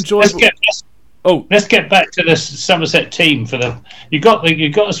very enjoyable. Oh, let's get back to the Somerset team for the. You got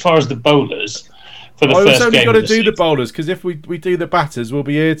as far as the bowlers for the I first was only game. got of to the do the season. bowlers because if we do the batters, we'll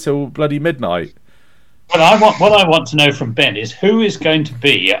be here till bloody midnight. Well, what I want to know from Ben is who is going to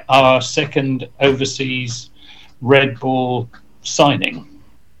be our second overseas red ball signing.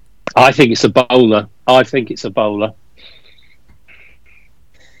 I think it's a bowler.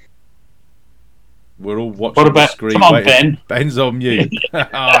 We're all watching What about? the screen. Come on, waiting. Ben. Ben's on mute.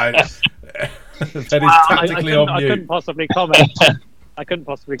 Ben is tactically on I mute. couldn't possibly comment.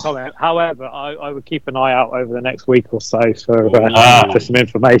 However, I would keep an eye out over the next week or so for some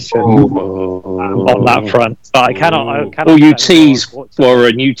information on that front. But I cannot. All you say tease, what's-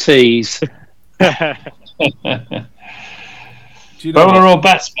 Warren, you tease. Do you know Bowler what? or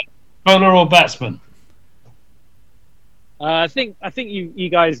batsman? Bowler or batsman? I think you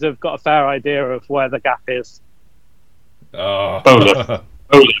guys have got a fair idea of where the gap is. Oh. Bowler.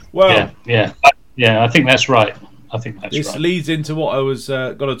 Bowler. Well, Yeah. I think that's right. this right. leads into what I was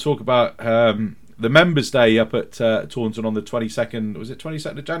going to talk about. The Members' Day up at Taunton on the 22nd. Was it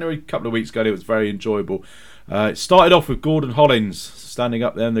 22nd of January? A couple of weeks ago. It was very enjoyable. It started off with Gordon Hollins standing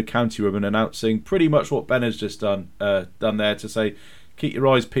up there in the county room and announcing pretty much what Ben has just done there to say, keep your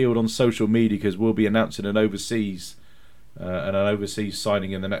eyes peeled on social media because we'll be announcing an overseas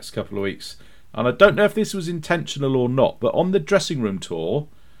signing in the next couple of weeks. And I don't know if this was intentional or not, but on the dressing room tour,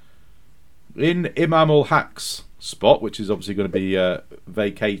 in Imam ul Haq's spot, which is obviously going to be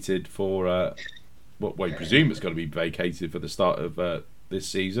vacated for we presume it's going to be vacated for the start of this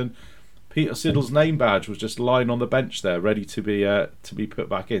season. Peter Siddle's name badge was just lying on the bench there, ready to be put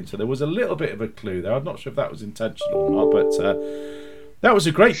back in. So there was a little bit of a clue there. I'm not sure if that was intentional or not, but that was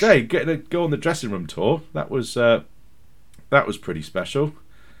a great day. Getting to go on the dressing room tour, that was pretty special.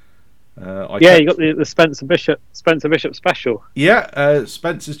 You got the Spencer Bishop special. Yeah,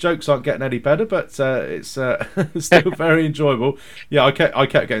 Spencer's jokes aren't getting any better, but it's still very enjoyable. Yeah, I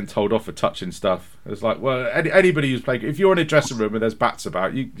kept getting told off for touching stuff. It's like, well, anybody who's playing, if you're in a dressing room and there's bats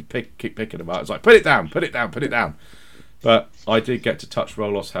about, you keep picking them out. It's like, put it down. But I did get to touch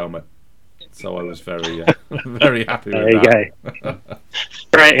Rolos' helmet, so I was very very happy with that. There you go.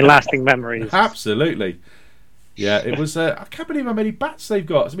 Creating lasting memories. Absolutely. Yeah, it was. I can't believe how many bats they've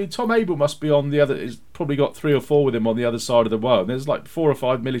got. I mean, Tom Abel must be on the other. He's probably got 3 or 4 with him on the other side of the world. There's like 4 or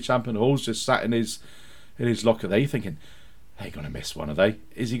 5 Millie Champion Halls just sat in his locker there. You're thinking, they going to miss one? Are they?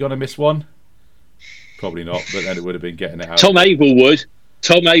 Is he going to miss one? Probably not. But then it would have been getting it out. Tom Abel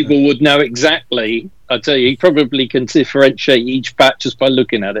would know exactly. I tell you, he probably can differentiate each bat just by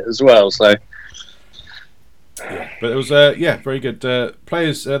looking at it as well. So. Yeah, but it was very good.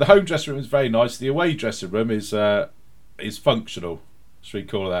 Players, the home dressing room is very nice. The away dressing room is functional. Should we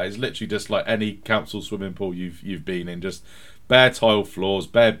call it that? It's literally just like any council swimming pool you've been in. Just bare tile floors,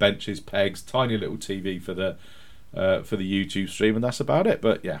 bare benches, pegs, tiny little TV for the YouTube stream, and that's about it.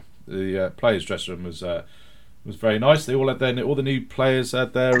 But yeah, the players' dressing room was very nice. They all had all the new players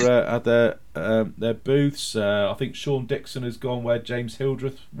had their booths. I think Sean Dixon has gone where James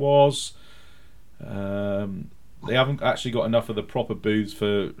Hildreth was. They haven't actually got enough of the proper booths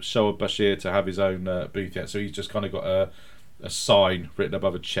for Shoaib Bashir to have his own booth yet, so he's just kind of got a sign written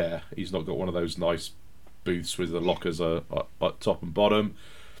above a chair. He's not got one of those nice booths with the lockers at top and bottom.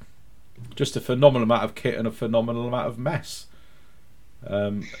 Just a phenomenal amount of kit and a phenomenal amount of mess.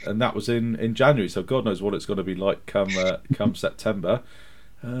 And that was in January, so God knows what it's going to be like come September.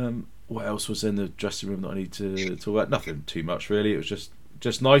 What else was in the dressing room that I need to talk about? Nothing too much really. It was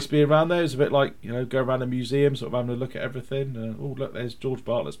just nice being around there. It's a bit like, go around a museum, sort of having a look at everything. Look, there's George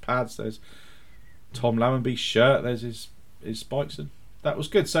Bartlett's pads. There's Tom Lammonby's shirt. There's his spikes, and that was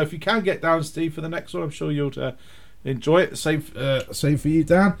good. So if you can get down, Steve, for the next one, I'm sure you'll enjoy it. Same for you,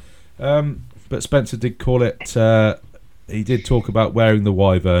 Dan. But Spencer did call it. He did talk about wearing the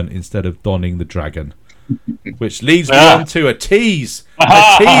wyvern instead of donning the dragon, which leads me on to a tease.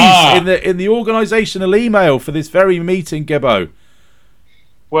 A tease in the organisational email for this very meeting, Gibbo.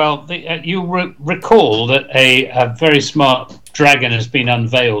 Well, you recall that a very smart dragon has been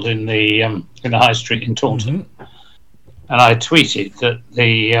unveiled in the high street in Taunton, and I tweeted that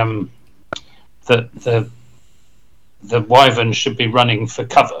the wyvern should be running for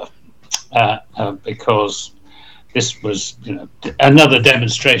cover because this was another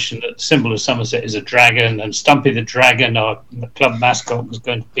demonstration that the symbol of Somerset is a dragon, and Stumpy the Dragon, our club mascot, was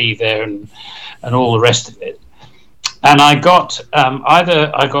going to be there, and all the rest of it. And I got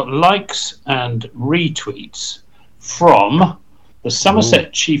likes and retweets from the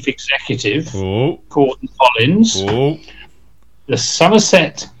Somerset Chief Executive, Gordon Hollins, the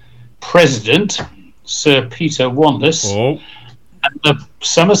Somerset President, Sir Peter Wanless, and the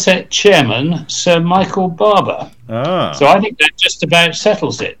Somerset chairman Sir Michael Barber. Ah. So I think that just about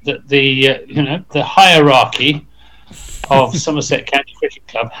settles it. That the hierarchy of Somerset County Cricket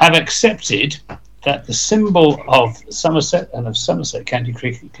Club have accepted that the symbol of Somerset and of Somerset County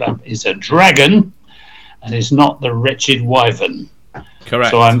Cricket Club is a dragon, and is not the wretched wyvern.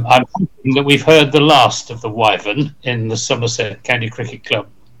 Correct. So I'm hoping that we've heard the last of the wyvern in the Somerset County Cricket Club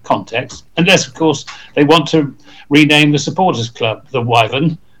context, unless of course they want to rename the supporters club the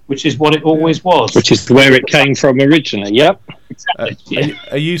Wyvern, which is what it always was, which is where it came from originally. Yep. Exactly.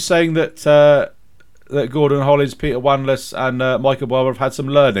 Are you saying that that Gordon Hollins, Peter Wanless, and Michael Barber have had some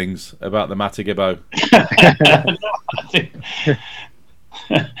learnings about the Matagibbo?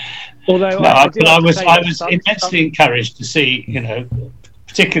 Although I was immensely encouraged to see,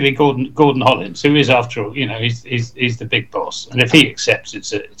 particularly Gordon Hollins, who is, after all, he's the big boss, and if he accepts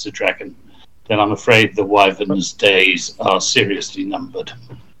it's a dragon, then I'm afraid the Wyvern's days are seriously numbered.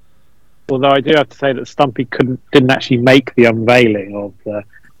 Although I do have to say that Stumpy didn't actually make the unveiling of the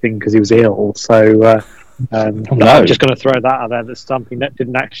thing because he was ill. So I'm just going to throw that out there, that Stumpy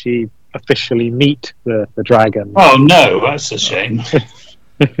didn't actually officially meet the dragon. Oh no, that's a shame.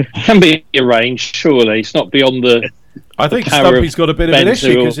 Can be arranged, surely. It's not beyond the. I think Stumpy's got a bit of an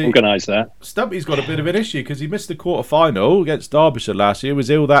issue because he organised that. Stumpy's got a bit of an issue because he missed the quarter-final against Derbyshire last year. He was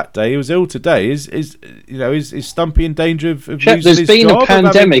ill that day. He was ill today. Is Stumpy in danger of losing his job? There's been a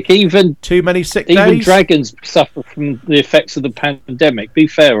pandemic. Even too many sick days. Even days. dragons suffer from the effects of the pandemic. Be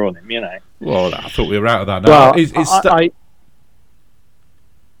fair on him, Well, I thought we were out of that now.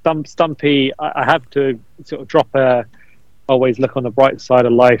 Well, Stumpy, I have to sort of drop a. Always look on the bright side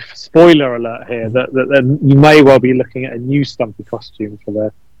of life. Spoiler alert here that you may well be looking at a new Stumpy costume for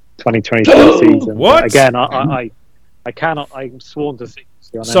the 2022 season. What? But again, I cannot. I'm sworn to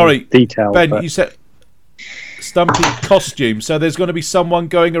secrecy on Sorry, any detail. Ben, you said Stumpy costume, so there's going to be someone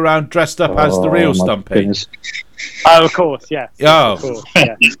going around dressed up as the real Stumpy. Goodness. Oh, of course, yes. Oh. Of course,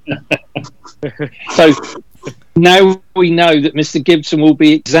 yes. So now we know that Mr. Gibson will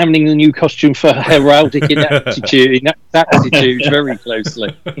be examining the new costume for heraldic inaptitude very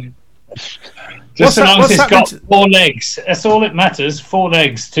closely. Just as long as it's got 4 legs. That's all it matters. 4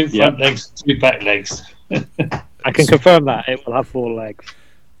 legs, 2 front legs, 2 back legs. I can confirm that it will have 4 legs.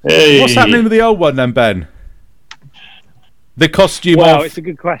 Hey. What's happening with the old one then, Ben? The costume Well, of it's a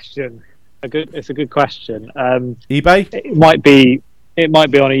good question. It's a good question. eBay? It might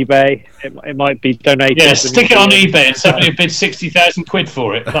be on eBay. It might be donated. Yeah, stick it on eBay and somebody bid 60,000 quid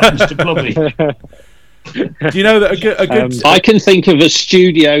for it, like Mr. Blobby. Do you know that a good I can think of a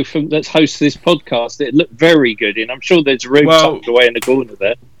studio that's hosted this podcast. It looked very good, and I'm sure there's a room tucked away in the corner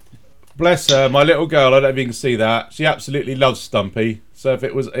there. Bless her, my little girl. I don't know if you can see that. She absolutely loves Stumpy. So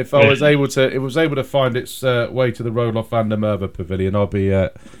if I was able to find its way to the Roloff van der Merwe Pavilion, I'll be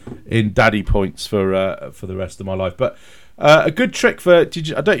in daddy points for the rest of my life. But a good trick I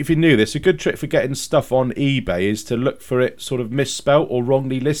don't know if you knew this. A good trick for getting stuff on eBay is to look for it sort of misspelt or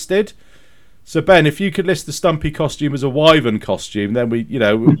wrongly listed. So Ben, if you could list the Stumpy costume as a Wyvern costume, then we'd be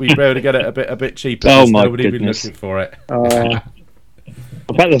able to get it a bit cheaper. Oh my nobody would be goodness. looking for it.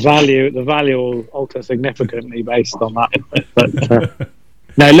 I bet the value will alter significantly based on that. But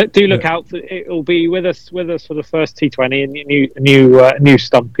no, look out for it. Will be with us for the first T20 and new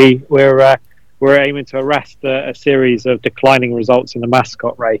Stumpy. We're aiming to arrest a series of declining results in the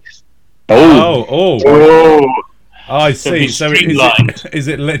mascot race. Oh. I see. So is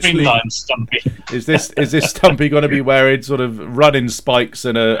it literally Streamlined Stumpy? Is this Stumpy going to be wearing sort of running spikes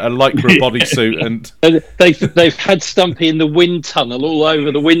and a lycra bodysuit? And they've had Stumpy in the wind tunnel all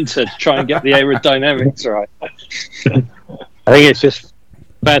over the winter to try and get the aerodynamics right. I think it's just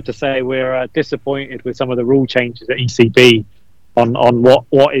fair to say we're disappointed with some of the rule changes at ECB on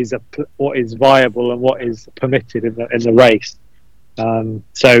what is viable and what is permitted in the race.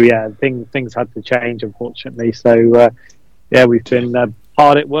 So yeah, things had to change, unfortunately. So we've been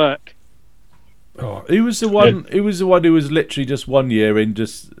hard at work. Who was the one? Who was the one who was literally just 1 year in,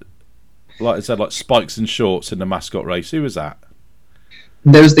 just like I said, like spikes and shorts in the mascot race? Who was that?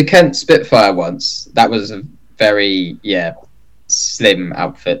 There was the Kent Spitfire once. That was a very slim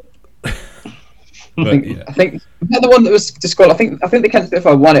outfit. I think was that the one that was disqualified. I think the Kent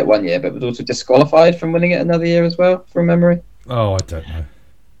Spitfire won it 1 year, but was also disqualified from winning it another year as well, from memory. Oh, I don't know.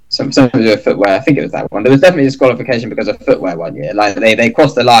 Something to do with footwear. I think it was that one. There was definitely disqualification because of footwear 1 year. Like they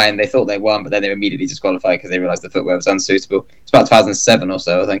crossed the line, they thought they won, but then they were immediately disqualified because they realised the footwear was unsuitable. It's about 2007 or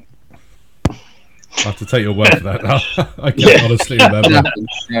so, I think. I have to take your word for that now. I can't honestly remember.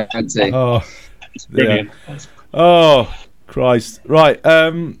 Oh, Christ! Right,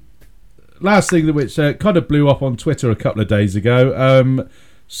 last thing which kind of blew up on Twitter a couple of days ago.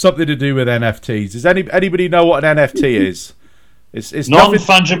 Something to do with NFTs. Does anybody know what an NFT is? It's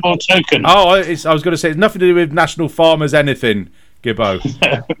non-fungible token. Oh, I was going to say it's nothing to do with National Farmers anything, Gibbo.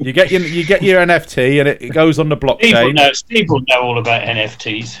 you get your NFT and it goes on the blockchain. Steve will know all about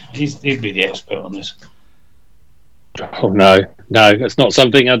NFTs. He'd be the expert on this. Oh no, that's not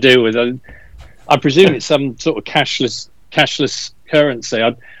something I deal with. I presume it's some sort of cashless currency.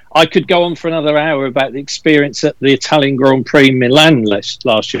 I could go on for another hour about the experience at the Italian Grand Prix Milan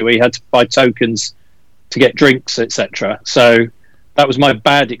last year. We had to buy tokens to get drinks, etc. So that was my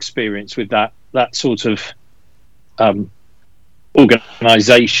bad experience with that sort of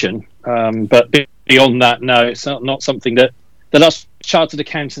organisation. But beyond that, no, it's not something that us chartered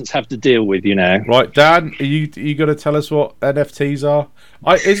accountants have to deal with. Right, Dan, are you going to tell us what NFTs are?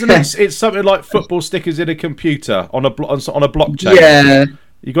 Isn't it? It's something like football stickers in a computer on a blockchain. Yeah.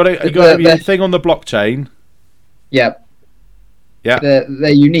 You got a thing on the blockchain. Yep. Yeah. They're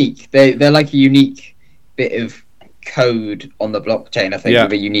unique. They're like a unique bit of code on the blockchain, I think,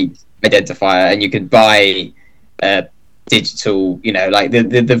 with a unique identifier, and you could buy digital. Like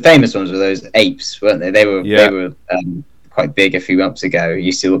the famous ones were those apes, weren't they? They were quite big a few months ago.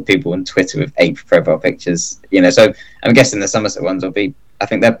 You see people on Twitter with ape profile pictures. So I'm guessing the Somerset ones will be. I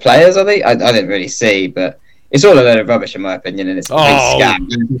think they're players, are they? I didn't really see, but. It's all a load of rubbish, in my opinion, and it's a big scam.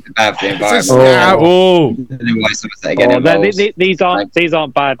 It's bad for the environment. These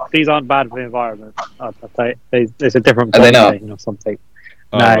aren't bad. These aren't bad for the environment. I'd say it's a different blockchain or something.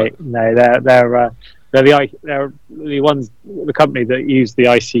 No, they're the ones, the company that use the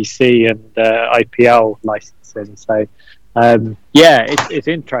ICC and IPL licensing. So it's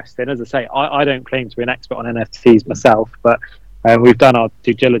interesting. As I say, I don't claim to be an expert on NFTs myself, but we've done our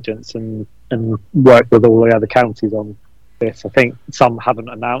due diligence and worked with all the other counties on this. I think some haven't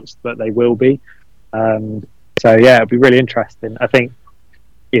announced, but they will be. It'll be really interesting. I think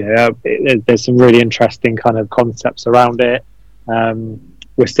there's some really interesting kind of concepts around it.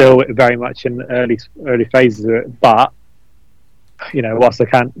 We're still very much in early phases of it, but whilst I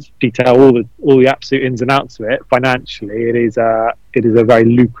can't detail all the absolute ins and outs of it, financially it is a very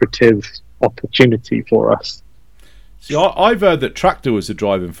lucrative opportunity for us. See, I've heard that Tractor was the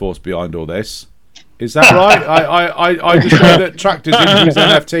driving force behind all this. Is that right? I just heard that Tractor's into his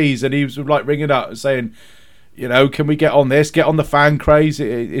NFTs, and he was like ringing up and saying, can we get on this? Get on the fan craze.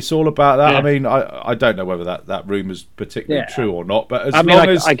 It's all about that. Yeah. I mean, I don't know whether that rumour's particularly true or not, but I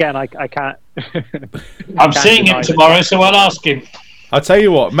can't. I'm seeing him tomorrow, so I'll ask him. I'll tell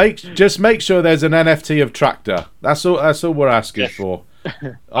you what. Just make sure there's an NFT of Tractor. That's all we're asking for.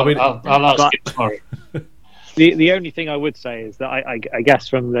 I'll ask him tomorrow. The only thing I would say is that I guess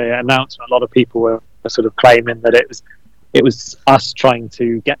from the announcement, a lot of people were sort of claiming that it was us trying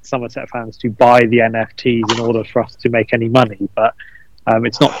to get Somerset fans to buy the NFTs in order for us to make any money, but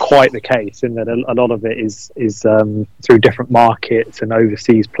it's not quite the case, in that a lot of it is through different markets and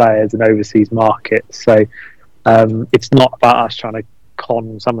overseas players and overseas markets. So it's not about us trying to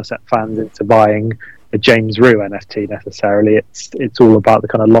con Somerset fans into buying a James Rue NFT necessarily. It's all about the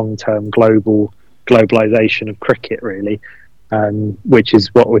kind of long-term globalization of cricket, really, which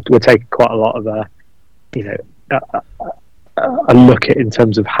is what we're taking quite a lot of a look at in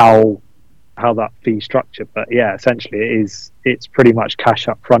terms of how that fee structured. But essentially it's pretty much cash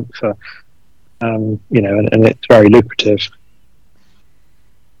up front for and it's very lucrative.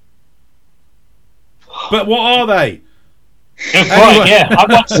 But what are they?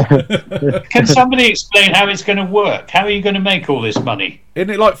 Can somebody explain how it's going to work? How are you going to make all this money? Isn't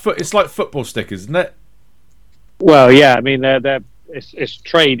it like it's like football stickers, isn't it? Well, yeah. I mean, it's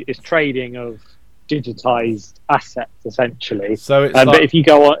trading of digitized assets essentially. So it's but if you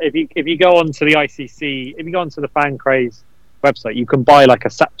go onto the ICC, if you go onto the Fan Craze website, you can buy like a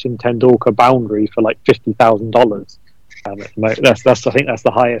Sachin Tendulkar boundary for like $50,000. I think that's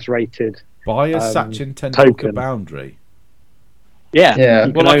the highest rated. Buy a Sachin Tendulkar token. Boundary. Yeah.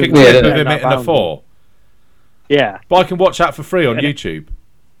 Well, like a clip of him hitting a 4. Yeah. But I can watch that for free on YouTube.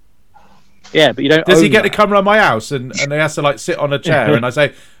 Yeah, but you don't. Does he get to come around my house and he has to like sit on a chair and I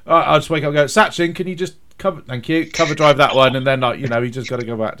say, I'll just wake up and go, Sachin, can you just cover drive that one, and then he just got to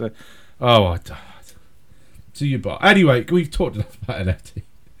go back to. To you, but anyway, we've talked enough about NFT.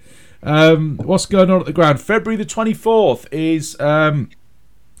 What's going on at the ground? February the 24th is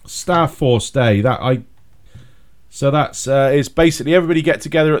Staff Force Day. So that's it's basically everybody get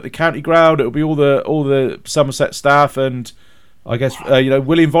together at the county ground. It'll be all the Somerset staff and I guess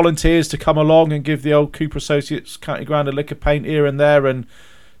willing volunteers to come along and give the old Cooper Associates county ground a lick of paint here and there and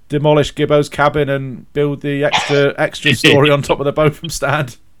demolish Gibbo's cabin and build the extra story on top of the Botham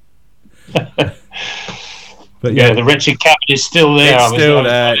stand. But yeah, the wretched cabin is still there. it's still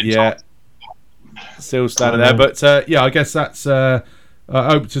there. Yeah, still standing there. But yeah, I guess that's. I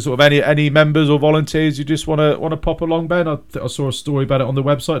hope to sort of any members or volunteers you just want to pop along, Ben. I saw a story about it on the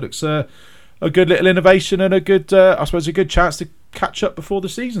website. It looks a good little innovation and a good, I suppose, a good chance to catch up before the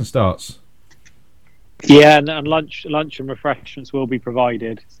season starts. Yeah, and lunch and refreshments will be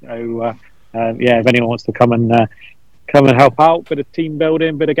provided. So yeah, if anyone wants to come and help out, bit of team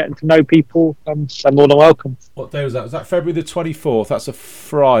building, bit of getting to know people, they're more than welcome. What day was that? Was that February the 24th? That's a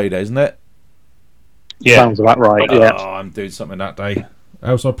Friday, isn't it? Yeah, sounds about right. Yeah. Oh, I'm doing something that day.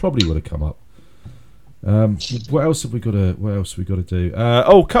 Else I probably would have come up. What else have we got to do?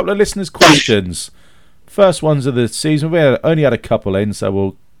 A couple of listeners' questions. First ones of the season. We only had a couple in, so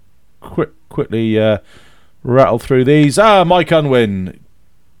we'll quickly rattle through these. Mike Unwin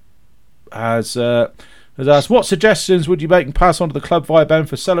has asked, what suggestions would you make and pass on to the club via Ben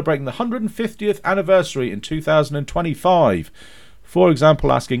for celebrating the 150th anniversary in 2025? For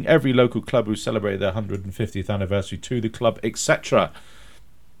example, asking every local club who celebrated their 150th anniversary to the club, etc.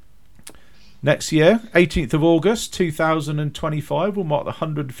 Next year, 18th of August 2025, will mark the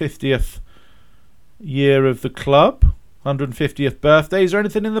 150th year of the club, 150th birthday. Is there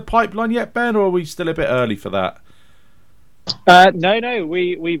anything in the pipeline yet, Ben, or are we still a bit early for that? No.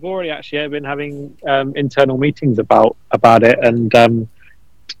 We've already actually been having internal meetings about it, and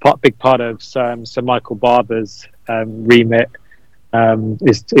big part of Sir Michael Barber's remit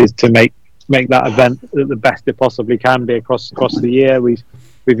is to make that event the best it possibly can be across the year.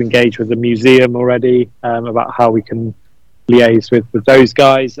 We've engaged with the museum already about how we can liaise with those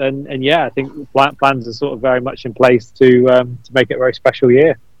guys, and yeah, I think plans are sort of very much in place to make it a very special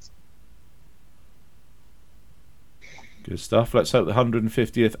year. Good stuff. Let's hope the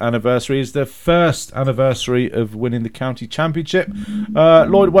 150th anniversary is the first anniversary of winning the county championship.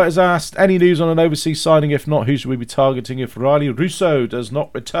 Lloyd White has asked, any news on an overseas signing? If not, who should we be targeting if Riley Russo does not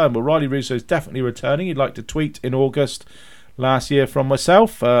return? Well, Riley Russo is definitely returning. He'd like to tweet in August last year from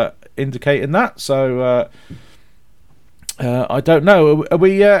myself indicating that. So I don't know. Are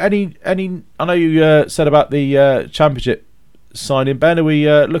we any? I know you said about the championship signing, Ben. Are we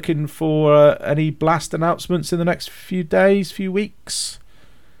looking for any blast announcements in the next few days, few weeks?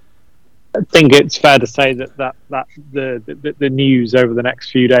 I think it's fair to say that the news over the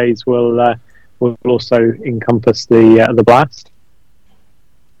next few days will also encompass the blast.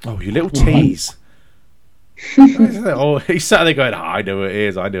 Oh, you little tease! Oh, he's sat there going, I know it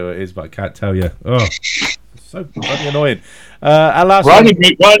is, but I can't tell you. Oh, so bloody annoying.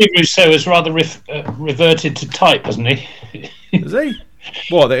 Riley Russo has rather reverted to type, hasn't he? Is he?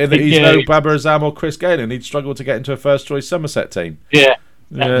 What? That he's no Baba Azam or Chris Gale, and he'd struggle to get into a first choice Somerset team. Yeah.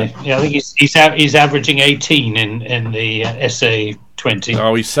 I think he's averaging 18 in the SA 20.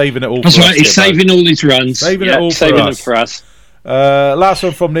 Oh, he's saving it all. That's right. He's saving all his runs. Saving it for us. Last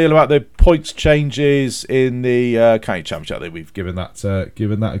one from Neil about the points changes in the county championship. I think we've given that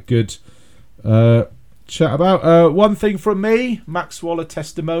a good chat about. One thing from me, Max Waller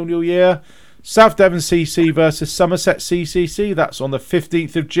testimonial year. South Devon CC versus Somerset CCC. That's on the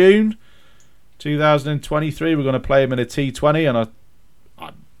 15th of June 2023. We're going to play him in a T20, and I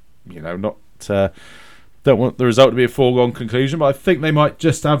don't want the result to be a foregone conclusion, but I think they might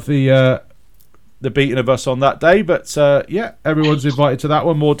just have the beating of us on that day. But yeah, everyone's invited to that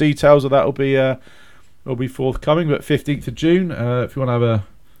one. More details of that will be forthcoming. But 15th of June, if you want to have a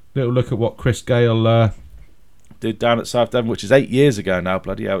little look at what Chris Gale did down at South Devon, which is 8 years ago now.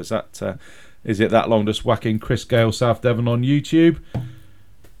 Bloody hell, is it that long? Just whacking Chris Gale South Devon on YouTube.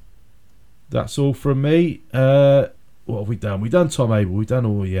 That's all from me. What have we done? We've done Tom Abel. We've done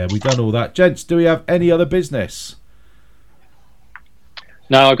all that. Gents, do we have any other business?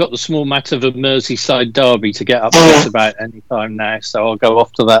 No, I've got the small matter of a Merseyside derby to get up just about any time now, so I'll go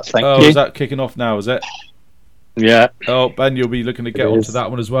off to that. Thank you. Is that kicking off now, is it? Yeah. Oh, Ben, you'll be looking to get onto that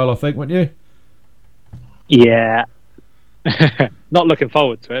one as well, I think, won't you? Yeah. Not looking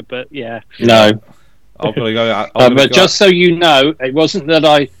forward to it, but yeah. No. I'm gonna go. But just so you know, it wasn't that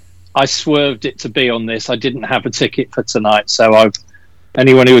I swerved it to be on this. I didn't have a ticket for tonight, so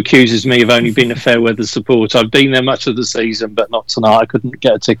anyone who accuses me of only being a fair weather supporter, I've been there much of the season, but not tonight. I couldn't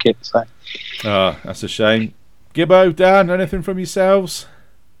get a ticket. So. That's a shame. Gibbo, Dan, anything from yourselves?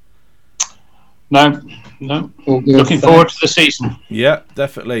 No. Looking forward to the season. Yeah,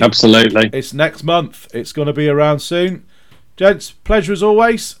 definitely. Absolutely. It's next month. It's going to be around soon. Gents, pleasure as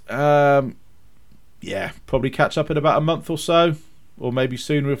always. Yeah, probably catch up in about a month or so, or maybe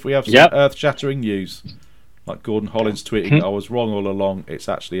sooner if we have some earth-shattering news. Like Gordon Hollins tweeting, I was wrong all along. It's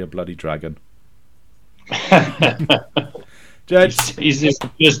actually a bloody dragon. He's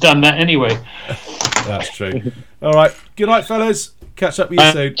just done that anyway. That's true. All right. Good night, fellas. Catch up with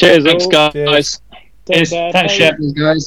you soon. Cheers, thanks, guys. Cheers. Thanks, Shep. Guys.